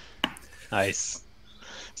 Nice.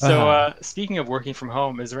 So speaking of working from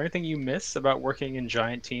home, is there anything you miss about working in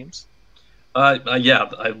giant teams? Yeah,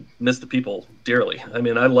 I miss the people dearly. I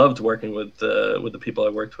mean, I loved working with the people I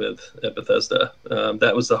worked with at Bethesda.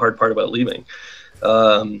 That was the hard part about leaving.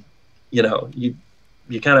 You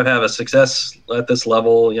kind of have a success at this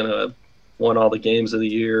level. Won all the Games of the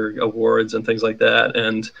Year awards and things like that,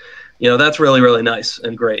 and that's really, really nice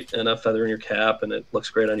and great, and a feather in your cap, and it looks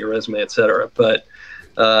great on your resume, etc. But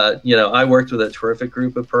I worked with a terrific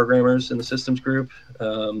group of programmers in the systems group.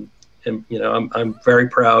 And I'm very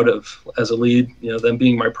proud of, as a lead, them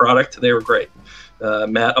being my product. They were great,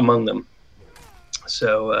 Matt among them.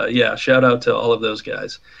 So shout out to all of those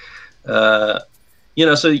guys. The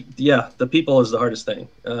people is the hardest thing.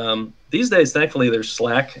 These days, thankfully, there's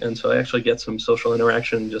Slack, and so I actually get some social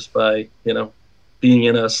interaction just by being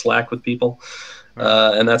in a Slack with people,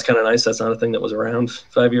 and that's kind of nice. That's not a thing that was around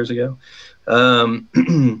 5 years ago.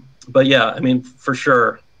 But yeah, I mean, for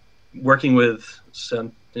sure, working with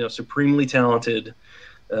some supremely talented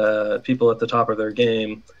people at the top of their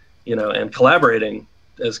game, and collaborating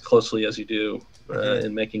as closely as you do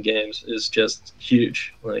in making games is just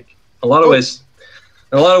huge. Like in a lot of ways,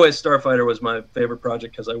 Starfighter was my favorite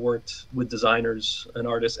project because I worked with designers and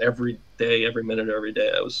artists every day, every minute, every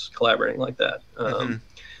day. I was collaborating like that.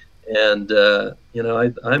 And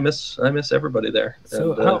I miss everybody there.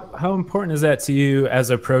 So and, how important is that to you as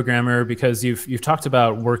a programmer? Because you've talked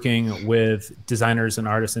about working with designers and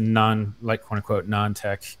artists and quote unquote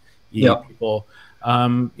non-tech people.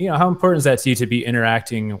 How important is that to you to be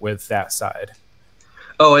interacting with that side?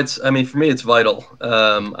 Oh, for me, it's vital.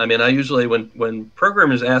 I usually, when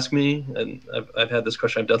programmers ask me, and I've had this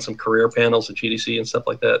question, I've done some career panels at GDC and stuff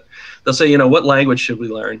like that. They'll say, what language should we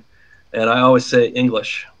learn? And I always say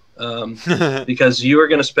English. because you are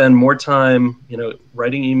going to spend more time,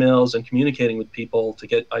 writing emails and communicating with people to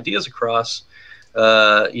get ideas across,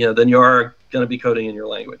 than you are going to be coding in your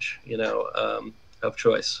language, of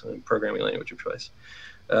choice, programming language of choice.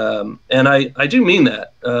 And I do mean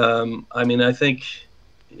that. I think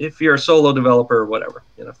if you're a solo developer, whatever,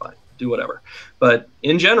 fine, do whatever. But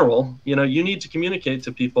in general, you need to communicate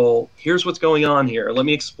to people. Here's what's going on here. Let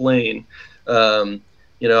me explain.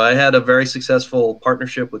 I had a very successful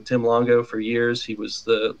partnership with Tim Longo for years. He was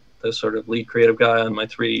the sort of lead creative guy on my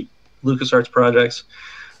 3 LucasArts projects.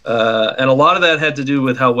 And a lot of that had to do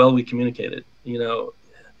with how well we communicated.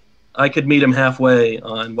 I could meet him halfway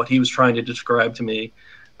on what he was trying to describe to me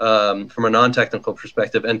from a non-technical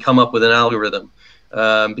perspective and come up with an algorithm.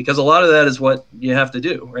 Because a lot of that is what you have to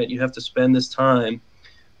do, right? You have to spend this time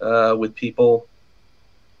with people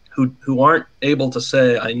who aren't able to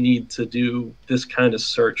say, I need to do this kind of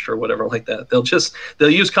search or whatever like that. They'll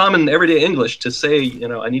use common everyday English to say,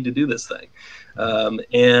 I need to do this thing. To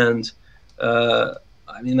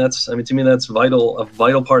me, that's a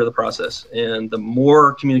vital part of the process. And the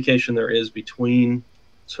more communication there is between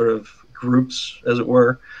sort of groups, as it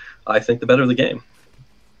were, I think the better the game.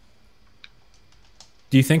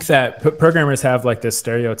 Do you think that programmers have like this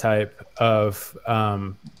stereotype of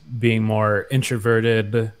being more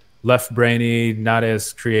introverted, left-brainy, not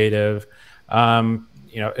as creative?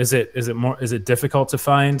 Is it difficult to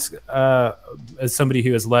find, as somebody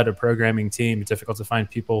who has led a programming team, difficult to find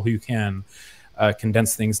people who can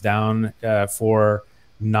condense things down for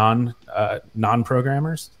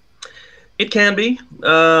non-programmers? It can be.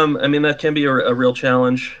 That can be a real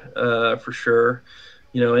challenge for sure.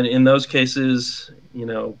 In those cases,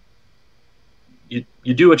 you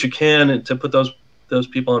do what you can to put those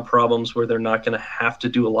people on problems where they're not going to have to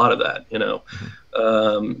do a lot of that.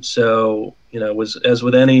 As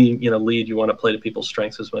with any lead, you want to play to people's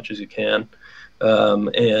strengths as much as you can.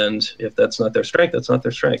 And if that's not their strength, that's not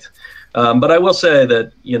their strength. But I will say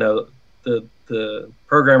that the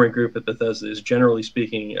programming group at Bethesda is, generally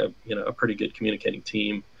speaking, a pretty good communicating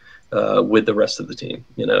team with the rest of the team.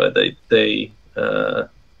 They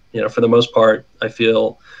for the most part, I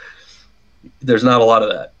feel there's not a lot of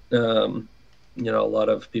that. A lot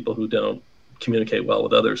of people who don't communicate well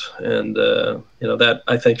with others, and that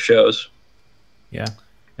I think shows. Yeah.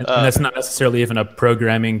 And that's not necessarily even a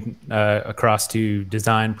programming across to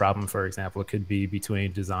design problem, for example. It could be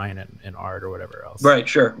between design and art or whatever else. Right,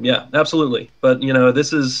 sure. Yeah, absolutely. But,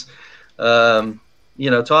 this is, Todd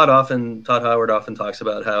Howard often talks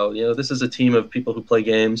about how, this is a team of people who play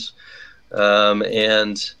games.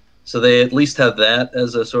 And so they at least have that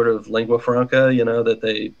as a sort of lingua franca,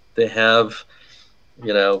 that they have,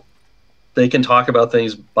 they can talk about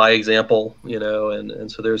things by example, and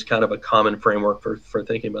so there's kind of a common framework for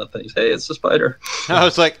thinking about things. Hey, it's a spider. I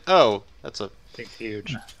was like, oh, that's a big,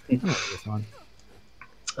 huge.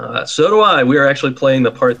 So do I. We are actually playing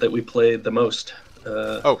the part that we played the most.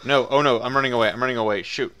 Oh no, I'm running away.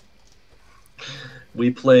 Shoot.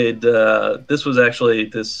 We played, this was actually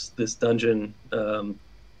this dungeon,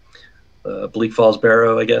 Bleak Falls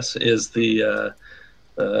Barrow, I guess, is sort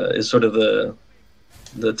of the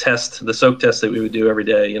soak test that we would do every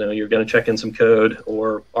day. You're going to check in some code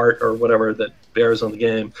or art or whatever that bears on the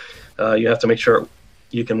game. You have to make sure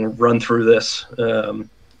you can run through this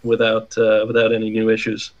without any new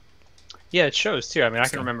issues. Yeah, it shows too. I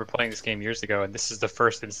can remember playing this game years ago, and this is the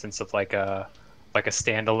first instance of like a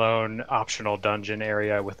standalone optional dungeon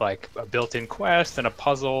area with like a built-in quest and a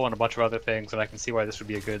puzzle and a bunch of other things. And I can see why this would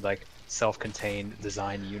be a good like self-contained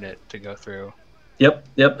design unit to go through. Yep,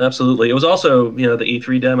 absolutely. It was also, the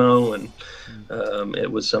E3 demo, and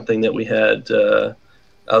it was something that we had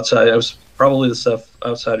outside. It was probably the stuff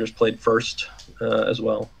outsiders played first as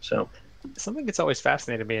well. So something that's always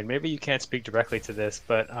fascinated me, and maybe you can't speak directly to this,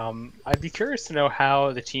 but I'd be curious to know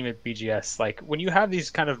how the team at BGS, like when you have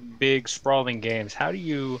these kind of big sprawling games, how do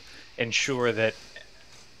you ensure that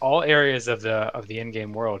all areas of the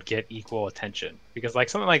in-game world get equal attention? Because like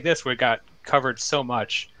something like this, we got covered so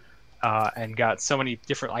much. And got so many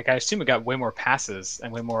different, like I assume it got way more passes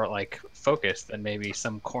and way more like focused than maybe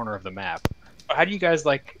some corner of the map. But how do you guys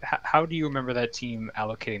how do you remember that team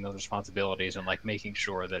allocating those responsibilities and like making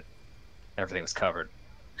sure that everything was covered?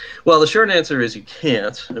 Well, the short answer is you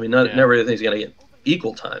can't. Not everything's going to get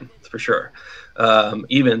equal time, for sure.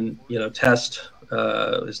 Even, test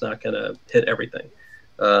is not going to hit everything.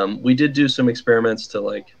 We did do some experiments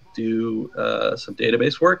to do some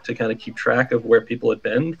database work to kind of keep track of where people had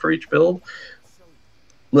been for each build.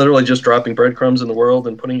 Literally just dropping breadcrumbs in the world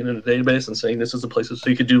and putting it in a database and saying this is the places. So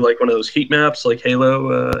you could do like one of those heat maps like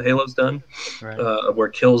Halo's done, right, of where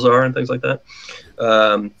kills are and things like that.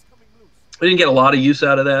 we didn't get a lot of use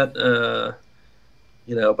out of that,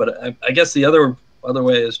 but I guess the other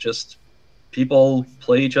way is just people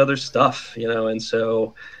play each other's stuff, and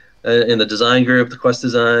so in the design group, the quest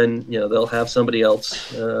design, they'll have somebody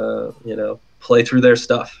else, play through their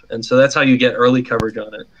stuff, and so that's how you get early coverage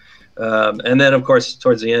on it. And then, of course,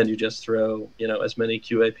 towards the end, you just throw as many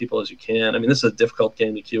QA people as you can. I mean, this is a difficult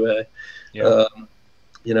game to QA. Yeah.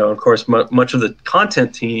 Of course, much of the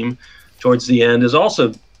content team towards the end is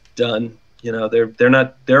also done.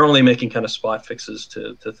 They're only making kind of spot fixes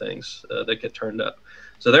to things that get turned up.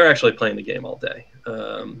 So they're actually playing the game all day,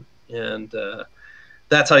 and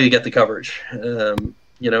that's how you get the coverage. And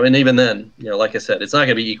even then, like I said, it's not going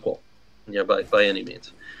to be equal, by any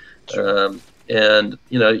means. Sure. And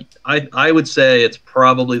I would say it's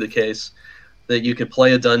probably the case that you could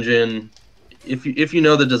play a dungeon if you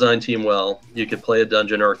know the design team well. You could play a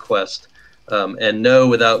dungeon or a quest and know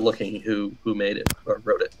without looking who made it or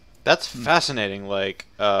wrote it. That's fascinating. Like,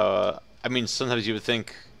 I mean, sometimes you would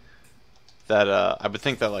think that I would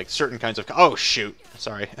think that like certain kinds of I would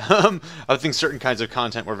think certain kinds of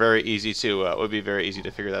content were very easy to would be very easy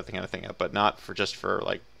to figure that kind of thing out, but not for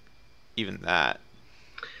like even that.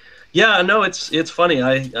 Yeah, no, it's funny.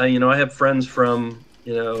 I have friends from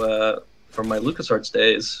from my LucasArts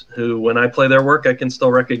days who, when I play their work, I can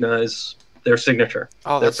still recognize their signature.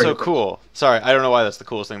 Oh, that's so cool. Sorry, I don't know why that's the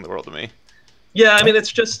coolest thing in the world to me. Yeah, I mean, it's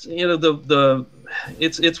just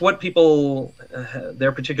it's what people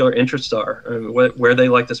their particular interests are, where they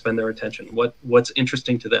like to spend their attention, what's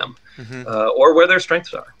interesting to them, or where their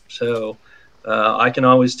strengths are. So I can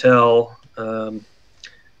always tell.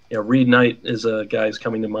 Reed Knight is a guy who's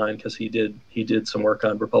coming to mind because he did some work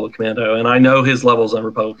on Republic Commando, and I know his levels on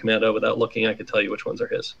Republic Commando without looking. I could tell you which ones are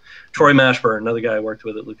his. Troy Mashburn, another guy I worked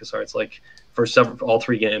with at LucasArts, like for all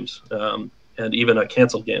 3 games, and even a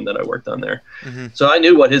canceled game that I worked on there. So I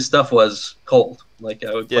knew what his stuff was cold. Like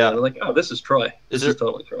I would play, like, oh, this is Troy. This is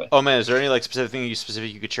totally Troy. Oh man, is there any like specific thing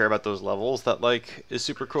you could share about those levels that like is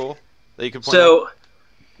super cool that you could point out?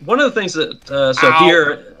 One of the things that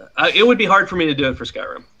here it would be hard for me to do it for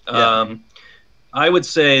Skyrim. Yeah. I would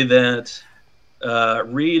say that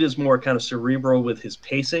Reed is more kind of cerebral with his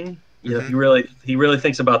pacing. He really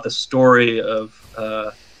thinks about the story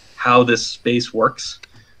of how this space works,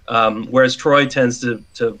 whereas Troy tends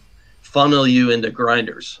to funnel you into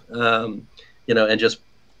grinders, and just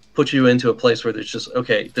put you into a place where there's just,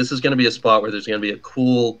 okay, this is going to be a spot where there's going to be a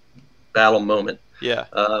cool battle moment. Yeah.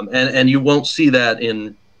 And you won't see that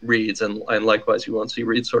in Reed's, and likewise you won't see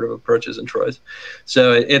Reed's sort of approaches in Troy's.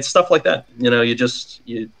 So it's stuff like that.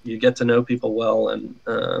 You get to know people well, and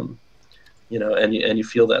and you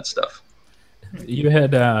feel that stuff. You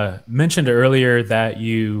had mentioned earlier that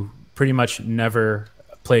you pretty much never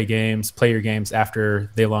play your games after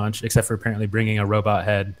they launch, except for apparently bringing a robot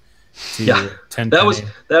head to 10. That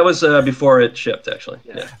was before it shipped, actually.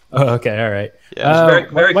 Yeah. Oh, okay, all right. Yeah.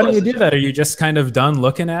 Very why do you do that? Are you just kind of done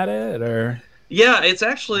looking at it, or? Yeah, it's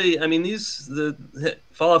actually, I mean, the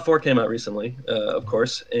Fallout 4 came out recently, of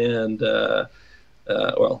course, and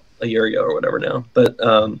well, a year ago or whatever now. But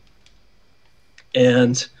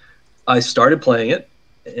and I started playing it,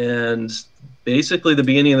 and basically the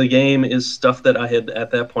beginning of the game is stuff that I had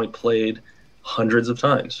at that point played hundreds of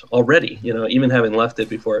times already. Even having left it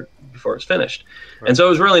before it was finished, right. And so it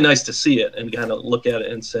was really nice to see it and kind of look at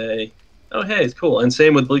it and say, oh, hey, it's cool. And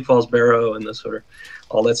same with Bleak Falls Barrow and the sort of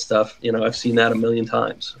all that stuff. I've seen that a million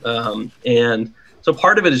times. And so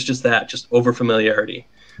part of it is just over familiarity.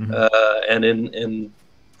 And in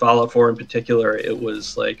Fallout 4 in particular, it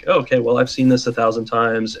was like, oh, okay, well, I've seen this 1,000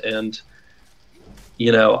 times, and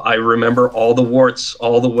I remember all the warts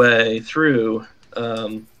all the way through.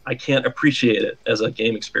 I can't appreciate it as a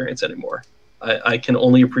game experience anymore. I can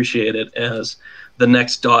only appreciate it as the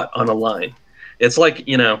next dot on a line. It's like,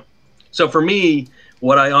 so for me,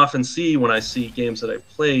 what I often see when I see games that I've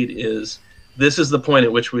played is this is the point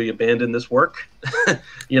at which we abandon this work.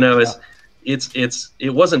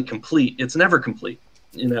 It wasn't complete. It's never complete.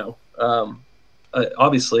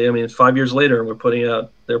 Obviously, I mean, 5 years later, and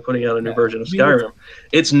they're putting out a new version of Skyrim.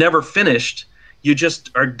 It's never finished. You just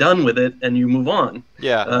are done with it and you move on.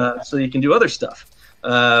 Yeah. So you can do other stuff.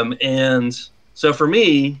 And so for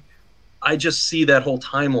me, I just see that whole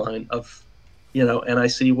timeline of, and I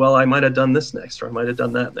see, well, I might have done this next, or I might have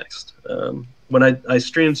done that next. When I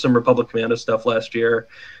streamed some Republic Commando stuff last year,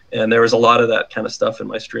 and there was a lot of that kind of stuff in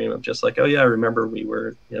my stream of just like, oh yeah, I remember we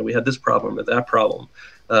had this problem or that problem,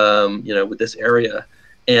 with this area,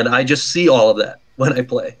 and I just see all of that when I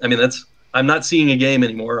play. I mean, I'm not seeing a game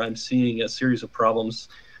anymore. I'm seeing a series of problems,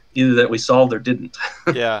 either that we solved or didn't.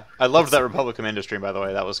 Yeah, I loved that Republic Commando stream, by the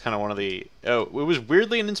way. That was kind of one of the... Oh, it was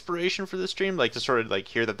weirdly an inspiration for this stream, like to sort of like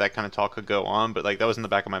hear that kind of talk could go on, but like that was in the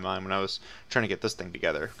back of my mind when I was trying to get this thing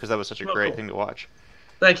together, because that was such a great thing to watch.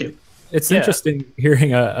 Thank you. It's interesting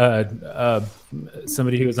hearing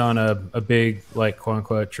somebody who was on a big, like, quote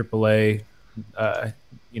unquote AAA,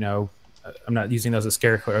 you know, I'm not using those as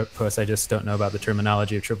scare quotes. I just don't know about the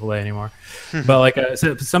terminology of AAA anymore. But like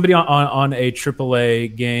so somebody on a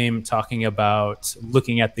AAA game talking about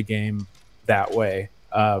looking at the game that way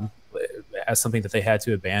as something that they had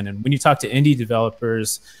to abandon. When you talk to indie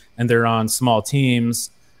developers and they're on small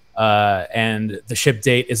teams and the ship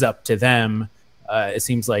date is up to them, it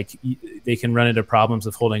seems like they can run into problems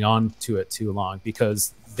of holding on to it too long,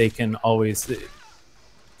 because they can always...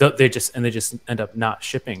 They just end up not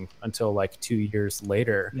shipping until like 2 years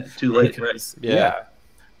later. Yeah, too late, because, right?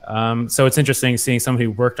 Yeah. So it's interesting seeing somebody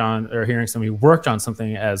who worked on, or hearing somebody who worked on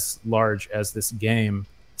something as large as this game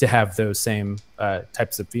to have those same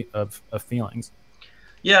types of feelings.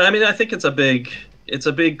 Yeah, I mean, I think it's a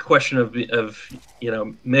big question of you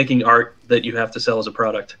know, making art that you have to sell as a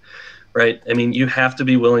product, right? I mean, you have to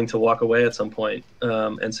be willing to walk away at some point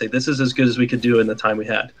and say, this is as good as we could do in the time we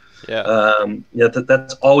had. Yeah. Yeah,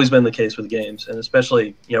 that's always been the case with games, and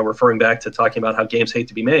especially, you know, referring back to talking about how games hate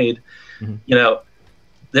to be made. You know,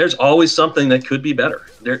 there's always something that could be better.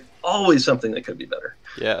 There's always something that could be better.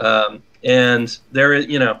 Yeah. And there is,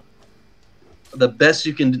 you know, the best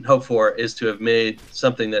you can hope for is to have made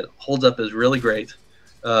something that holds up as really great,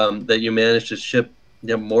 that you managed to ship, you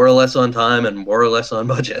know, more or less on time and more or less on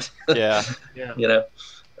budget. Yeah. Yeah. You know,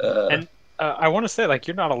 and I want to say, like,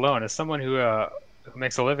 you're not alone. As someone who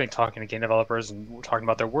makes a living talking to game developers and talking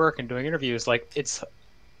about their work and doing interviews, like, it's,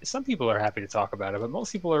 some people are happy to talk about it, but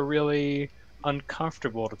most people are really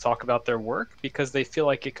uncomfortable to talk about their work because they feel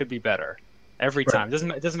like it could be better every time.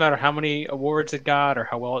 It doesn't matter how many awards it got or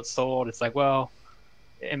how well it sold. It's like, well,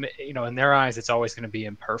 you know, in their eyes, it's always going to be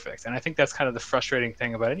imperfect. And I think that's kind of the frustrating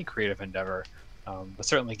thing about any creative endeavor, but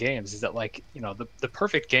certainly games, is that, like, you know, the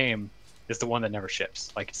perfect game is the one that never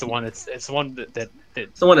ships. Like, it's the one that's it's the one that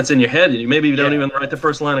it's the one that's in your head, and maybe you don't even write the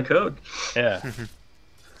first line of code. Yeah.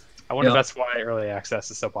 I wonder if that's why early access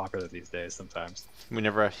is so popular these days. Sometimes you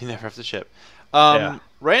never have to ship.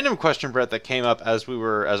 Random question, Brett, that came up as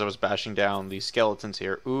I was bashing down these skeletons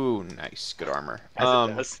here. Ooh, nice, good armor.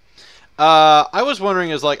 I was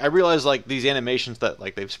wondering, I realized, like, these animations that,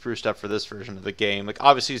 like, they've spruced up for this version of the game, like,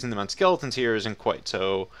 obviously using them on skeletons here isn't quite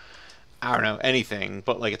so, I don't know, anything,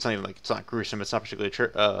 but, like, it's not even, like, it's not gruesome, it's not particularly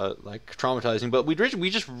like traumatizing. But we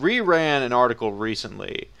just reran an article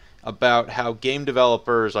recently about how game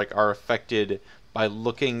developers, like, are affected by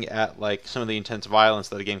looking at, like, some of the intense violence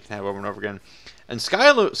that a game can have over and over again. And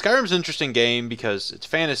Skyrim's an interesting game because it's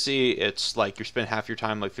fantasy. It's like you spend half your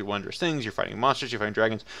time, like, through wondrous things. You're fighting monsters. You're fighting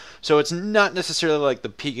dragons. So it's not necessarily like the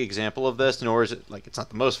peak example of this, nor is it like it's not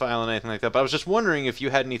the most violent or anything like that. But I was just wondering if you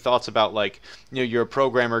had any thoughts about, like, you know, you're a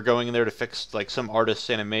programmer going in there to fix, like, some artist's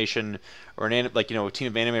animation, or like, you know, a team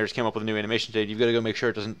of animators came up with a new animation today. You've got to go make sure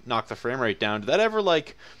it doesn't knock the frame rate down. Did that ever,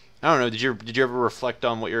 like, I don't know, did you ever reflect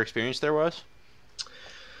on what your experience there was?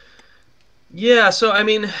 Yeah, so I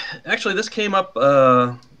mean, actually, this came up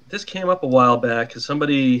a while back because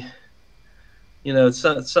somebody, you know,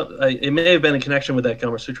 it may have been in connection with that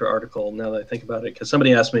Gamasutra article. Now that I think about it, because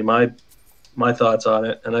somebody asked me my thoughts on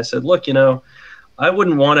it, and I said, look, you know, I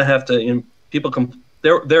wouldn't want to have to. You know, people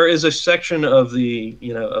there is a section of the,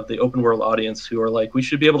 you know, of the open world audience who are like, we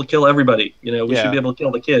should be able to kill everybody. You know, we should be able to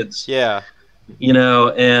kill the kids. Yeah. You know,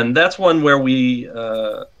 and that's one where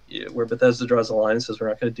where Bethesda draws the line and says we're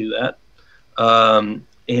not going to do that.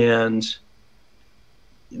 And,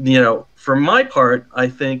 you know, for my part, I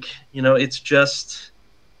think, you know, it's just,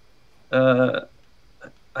 I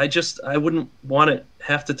wouldn't want to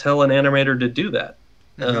have to tell an animator to do that.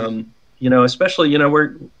 Mm-hmm. You know, especially, you know,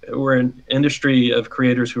 we're an industry of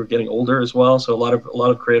creators who are getting older as well. So a lot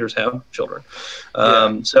of creators have children.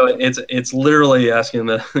 So it's literally asking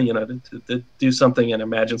them, you know, to do something and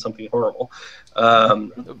imagine something horrible. You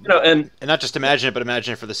know, and not just imagine it, but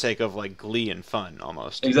imagine it for the sake of, like, glee and fun,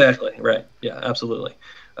 almost. Exactly. Right. Yeah, absolutely.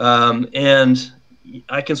 And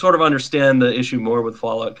I can sort of understand the issue more with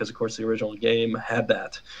Fallout because, of course, the original game had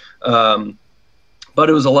that. But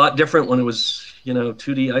it was a lot different when it was, you know,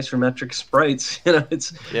 2D isometric sprites. You know,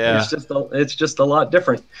 it's just a lot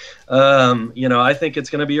different. You know, I think it's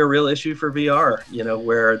going to be a real issue for VR. You know,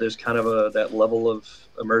 where there's kind of that level of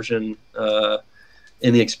immersion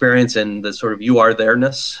in the experience and the sort of you are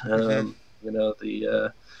there-ness. You know,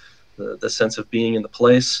 the sense of being in the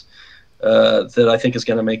place. that I think is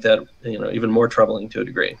going to make that even more troubling to a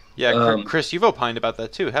degree. Yeah, Chris, you've opined about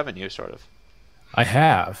that too, haven't you? Sort of. I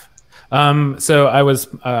have. So I was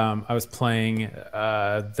playing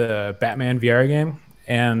the Batman VR game,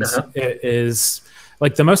 and it is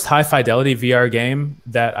like the most high fidelity VR game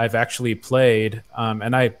that I've actually played.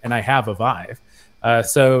 And I have a Vive,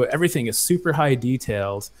 so everything is super high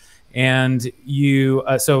detailed. And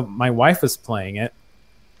so my wife was playing it,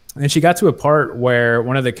 and she got to a part where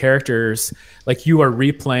one of the characters, like, you are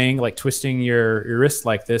replaying, like twisting your wrist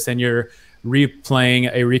like this, and you're replaying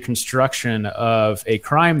a reconstruction of a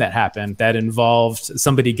crime that happened that involved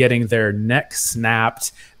somebody getting their neck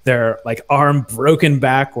snapped, their like arm broken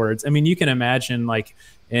backwards. I mean, you can imagine, like,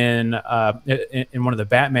 in one of the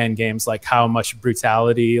Batman games, like how much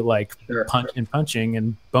brutality, like punching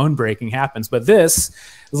and bone breaking happens. But this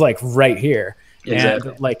is like right here.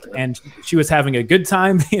 Exactly. And she was having a good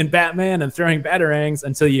time being Batman and throwing batarangs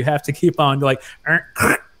until you have to keep on like.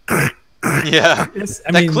 Yeah,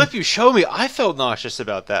 that clip you showed me, I felt nauseous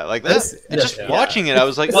about that. Like that, watching it, I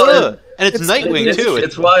was like, ugh. And it's Nightwing too.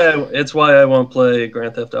 It's why I won't play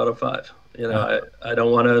Grand Theft Auto 5. I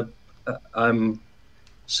don't want to. I'm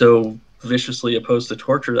so viciously opposed to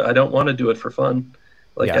torture that I don't want to do it for fun.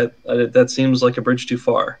 Like that seems like a bridge too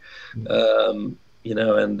far.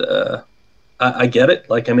 I get it.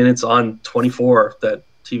 Like, I mean, it's on 24, that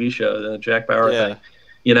TV show, the Jack Bauer thing.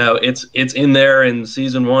 It's in there in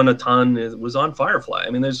season 1 a ton. It was on Firefly. I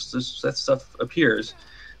mean, that stuff appears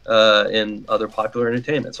in other popular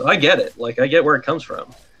entertainment. So I get it. Like, I get where it comes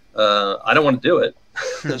from. I don't want to do it,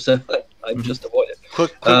 so I just avoid it.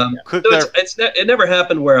 It never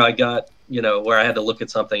happened where I got where I had to look at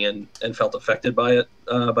something and felt affected by it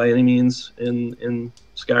by any means in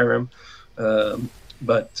Skyrim.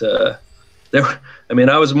 But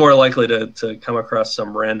I was more likely to come across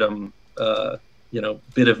some random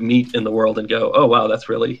bit of meat in the world and go, oh wow, that's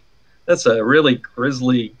a really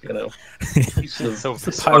grisly, piece of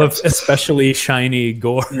a pile of especially shiny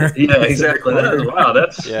gore. Yeah, exactly.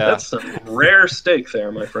 That's some rare steak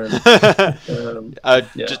there, my friend.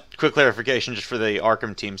 Just quick clarification, just for the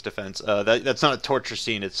Arkham team's defense. That's not a torture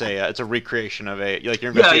scene. It's a recreation of you're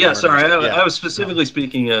investigating. Sorry, I was specifically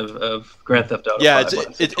speaking of Grand Theft Auto. Yeah,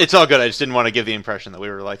 it's all good. I just didn't want to give the impression that we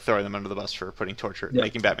were like throwing them under the bus for putting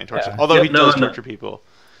making Batman torture. Although he does torture people.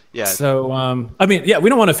 Yeah. So, we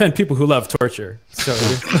don't want to offend people who love torture. So,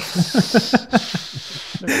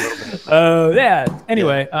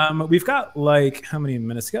 Anyway, we've got like how many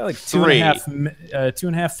minutes? We got like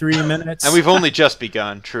 2.5, 3 minutes, and we've only just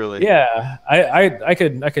begun. Truly. Yeah, I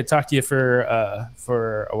could talk to you for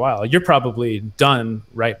a while. You're probably done,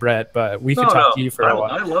 right, Brett? But we could talk to you for a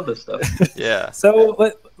while. I love this stuff. Yeah.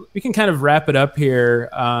 So we can kind of wrap it up here.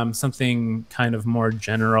 Something kind of more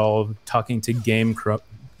general, talking to game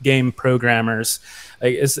programmers.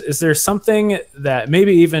 Like, is there something that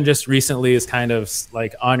maybe even just recently is kind of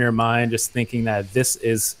like on your mind, just thinking that this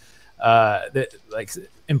is like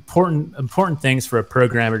important things for a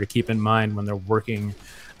programmer to keep in mind when they're working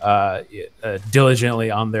diligently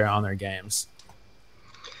on their games?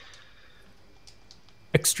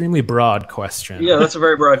 Extremely broad question. Yeah, that's a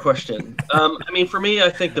very broad question. For me, I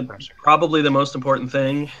think probably the most important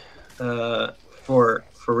thing for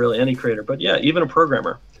really any creator, but yeah, even a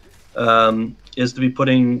programmer, is to be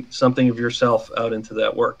putting something of yourself out into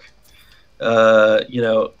that work.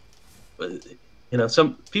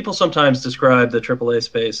 Some people sometimes describe the AAA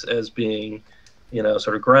space as being,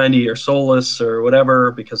 sort of grindy or soulless or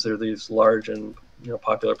whatever, because they're these large and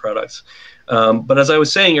popular products. But as I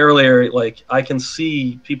was saying earlier, like, I can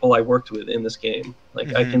see people I worked with in this game.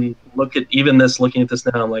 Like, I can looking at this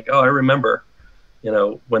now, I'm like, oh, I remember,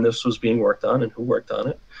 when this was being worked on and who worked on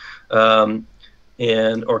it.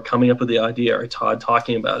 Or coming up with the idea, or Todd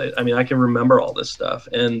talking about it. I mean, I can remember all this stuff,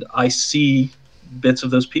 and I see bits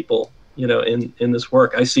of those people, in this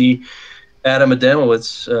work. I see Adam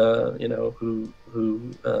Adamowicz, who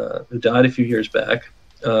died a few years back.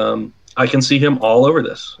 I can see him all over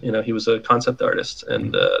this. He was a concept artist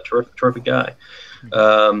and a terrific guy.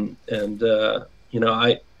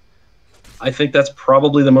 I think that's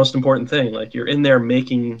probably the most important thing. Like, you're in there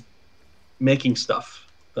making stuff.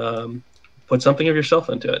 Put something of yourself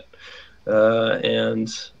into it.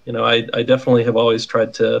 I definitely have always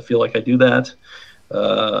tried to feel like I do that.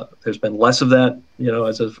 There's been less of that,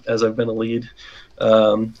 as I've been a lead.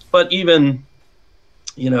 But even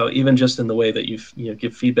just in the way that you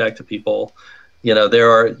give feedback to people,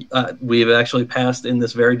 we've actually passed in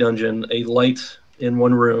this very dungeon a light in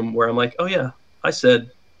one room where I'm like, oh yeah, I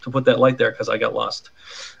said to put that light there because I got lost.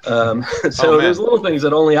 There's little things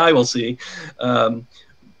that only I will see.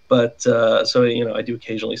 But so I do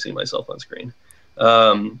occasionally see myself on screen.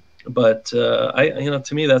 But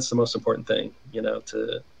to me, that's the most important thing.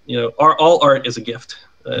 All art is a gift,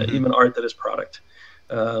 even art that is product,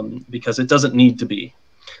 because it doesn't need to be.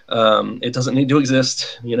 It doesn't need to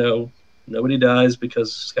exist. Nobody dies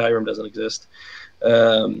because Skyrim doesn't exist.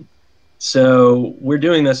 So we're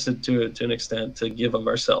doing this to an extent to give of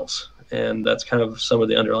ourselves, and that's kind of some of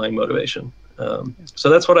the underlying motivation. So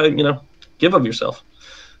that's what give of yourself.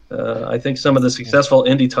 I think some of the successful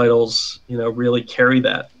indie titles, really carry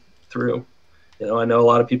that through. I know a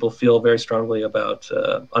lot of people feel very strongly about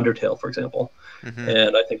Undertale, for example,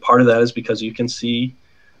 and I think part of that is because you can see,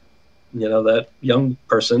 that young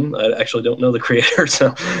person. I actually don't know the creator,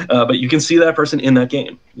 so but you can see that person in that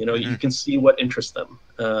game. You can see what interests them,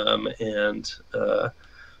 and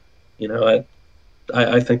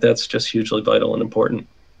I think that's just hugely vital and important.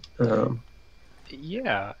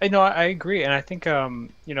 Yeah, I agree, and I think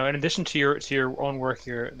in addition to your own work,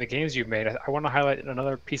 the games you've made, I want to highlight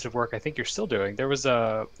another piece of work I think you're still doing. There was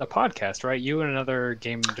a podcast, right? You and another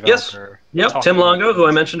game developer. Yes. Yep. Tim Longo, who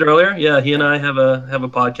I mentioned earlier. Yeah, he and I have a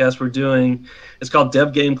podcast we're doing. It's called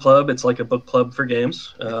Dev Game Club. It's like a book club for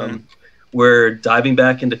games. We're diving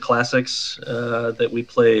back into classics that we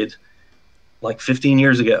played like 15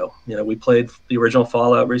 years ago. We played the original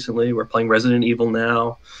Fallout recently. We're playing Resident Evil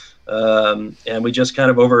now. And we just kind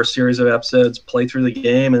of, over a series of episodes, play through the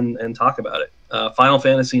game and talk about it. Final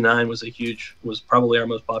Fantasy IX was probably our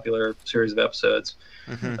most popular series of episodes.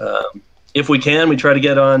 If we can, we try to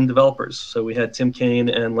get on developers. So we had Tim Kaine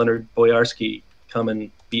and Leonard Boyarsky come and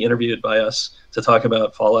be interviewed by us to talk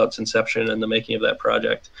about Fallout's inception and the making of that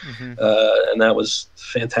project. And that was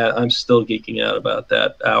fantastic. I'm still geeking out about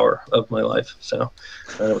that hour of my life. So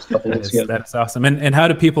that was a couple weeks ago. That's awesome. And how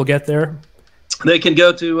do people get there? They can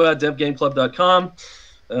go to devgameclub.com,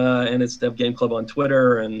 and it's Dev Game Club on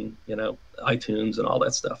Twitter and iTunes and all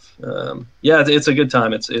that stuff. It's a good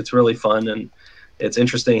time. It's really fun, and it's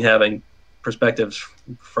interesting having perspectives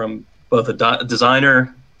from both a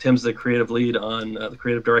designer. Tim's the creative lead on the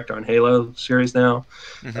creative director on Halo series now,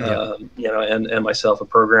 and myself, a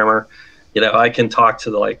programmer. I can talk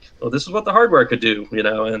to this is what the hardware could do,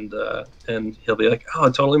 and he'll be like, oh,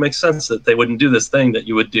 it totally makes sense that they wouldn't do this thing that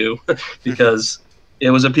you would do because it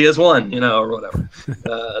was a PS1, or whatever.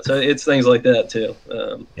 So it's things like that too.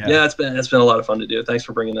 It's been a lot of fun to do. Thanks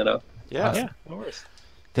for bringing that up. Yeah, no worries.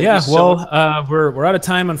 We're out of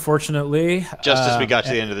time, unfortunately. Just as we got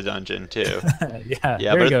to the end of the dungeon, too. There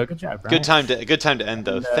you go. Good job, Brian. Good time to end,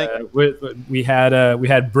 though. We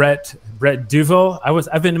had Brett Duville.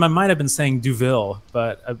 I've been in my mind. I've been saying Duville,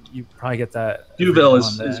 but you probably get that. Duville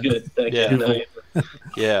is good. Thank you.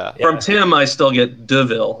 Yeah. From Tim, I still get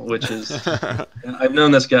Duville, which is I've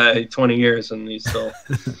known this guy 20 years, and he's still.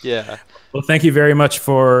 Yeah. Well, thank you very much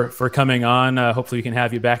for coming on. Hopefully we can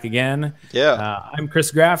have you back again. Yeah. I'm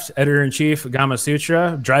Chris Graft, editor-in-chief of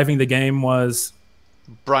Gamasutra. Driving the game was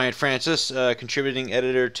Brian Francis, contributing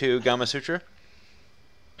editor to Gamasutra.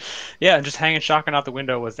 Yeah, and just hanging shotgun out the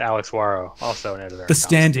window was Alex Waro, also an editor. The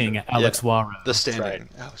standing Alex Waro. The standing right.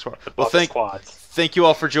 Alex Waro. Well, thank you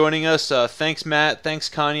all for joining us. Thanks, Matt. Thanks,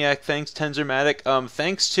 Cognac. Thanks, Tenzormatic.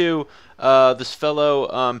 Thanks to this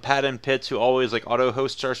fellow Pat and Pitts, who always auto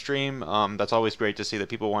hosts our stream. That's always great to see that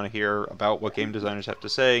people want to hear about what game designers have to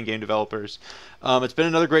say and game developers. It's been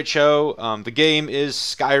another great show. The game is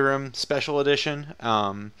Skyrim Special Edition.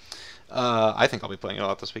 I think I'll be playing it a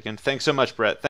lot this weekend. Thanks so much, Brett.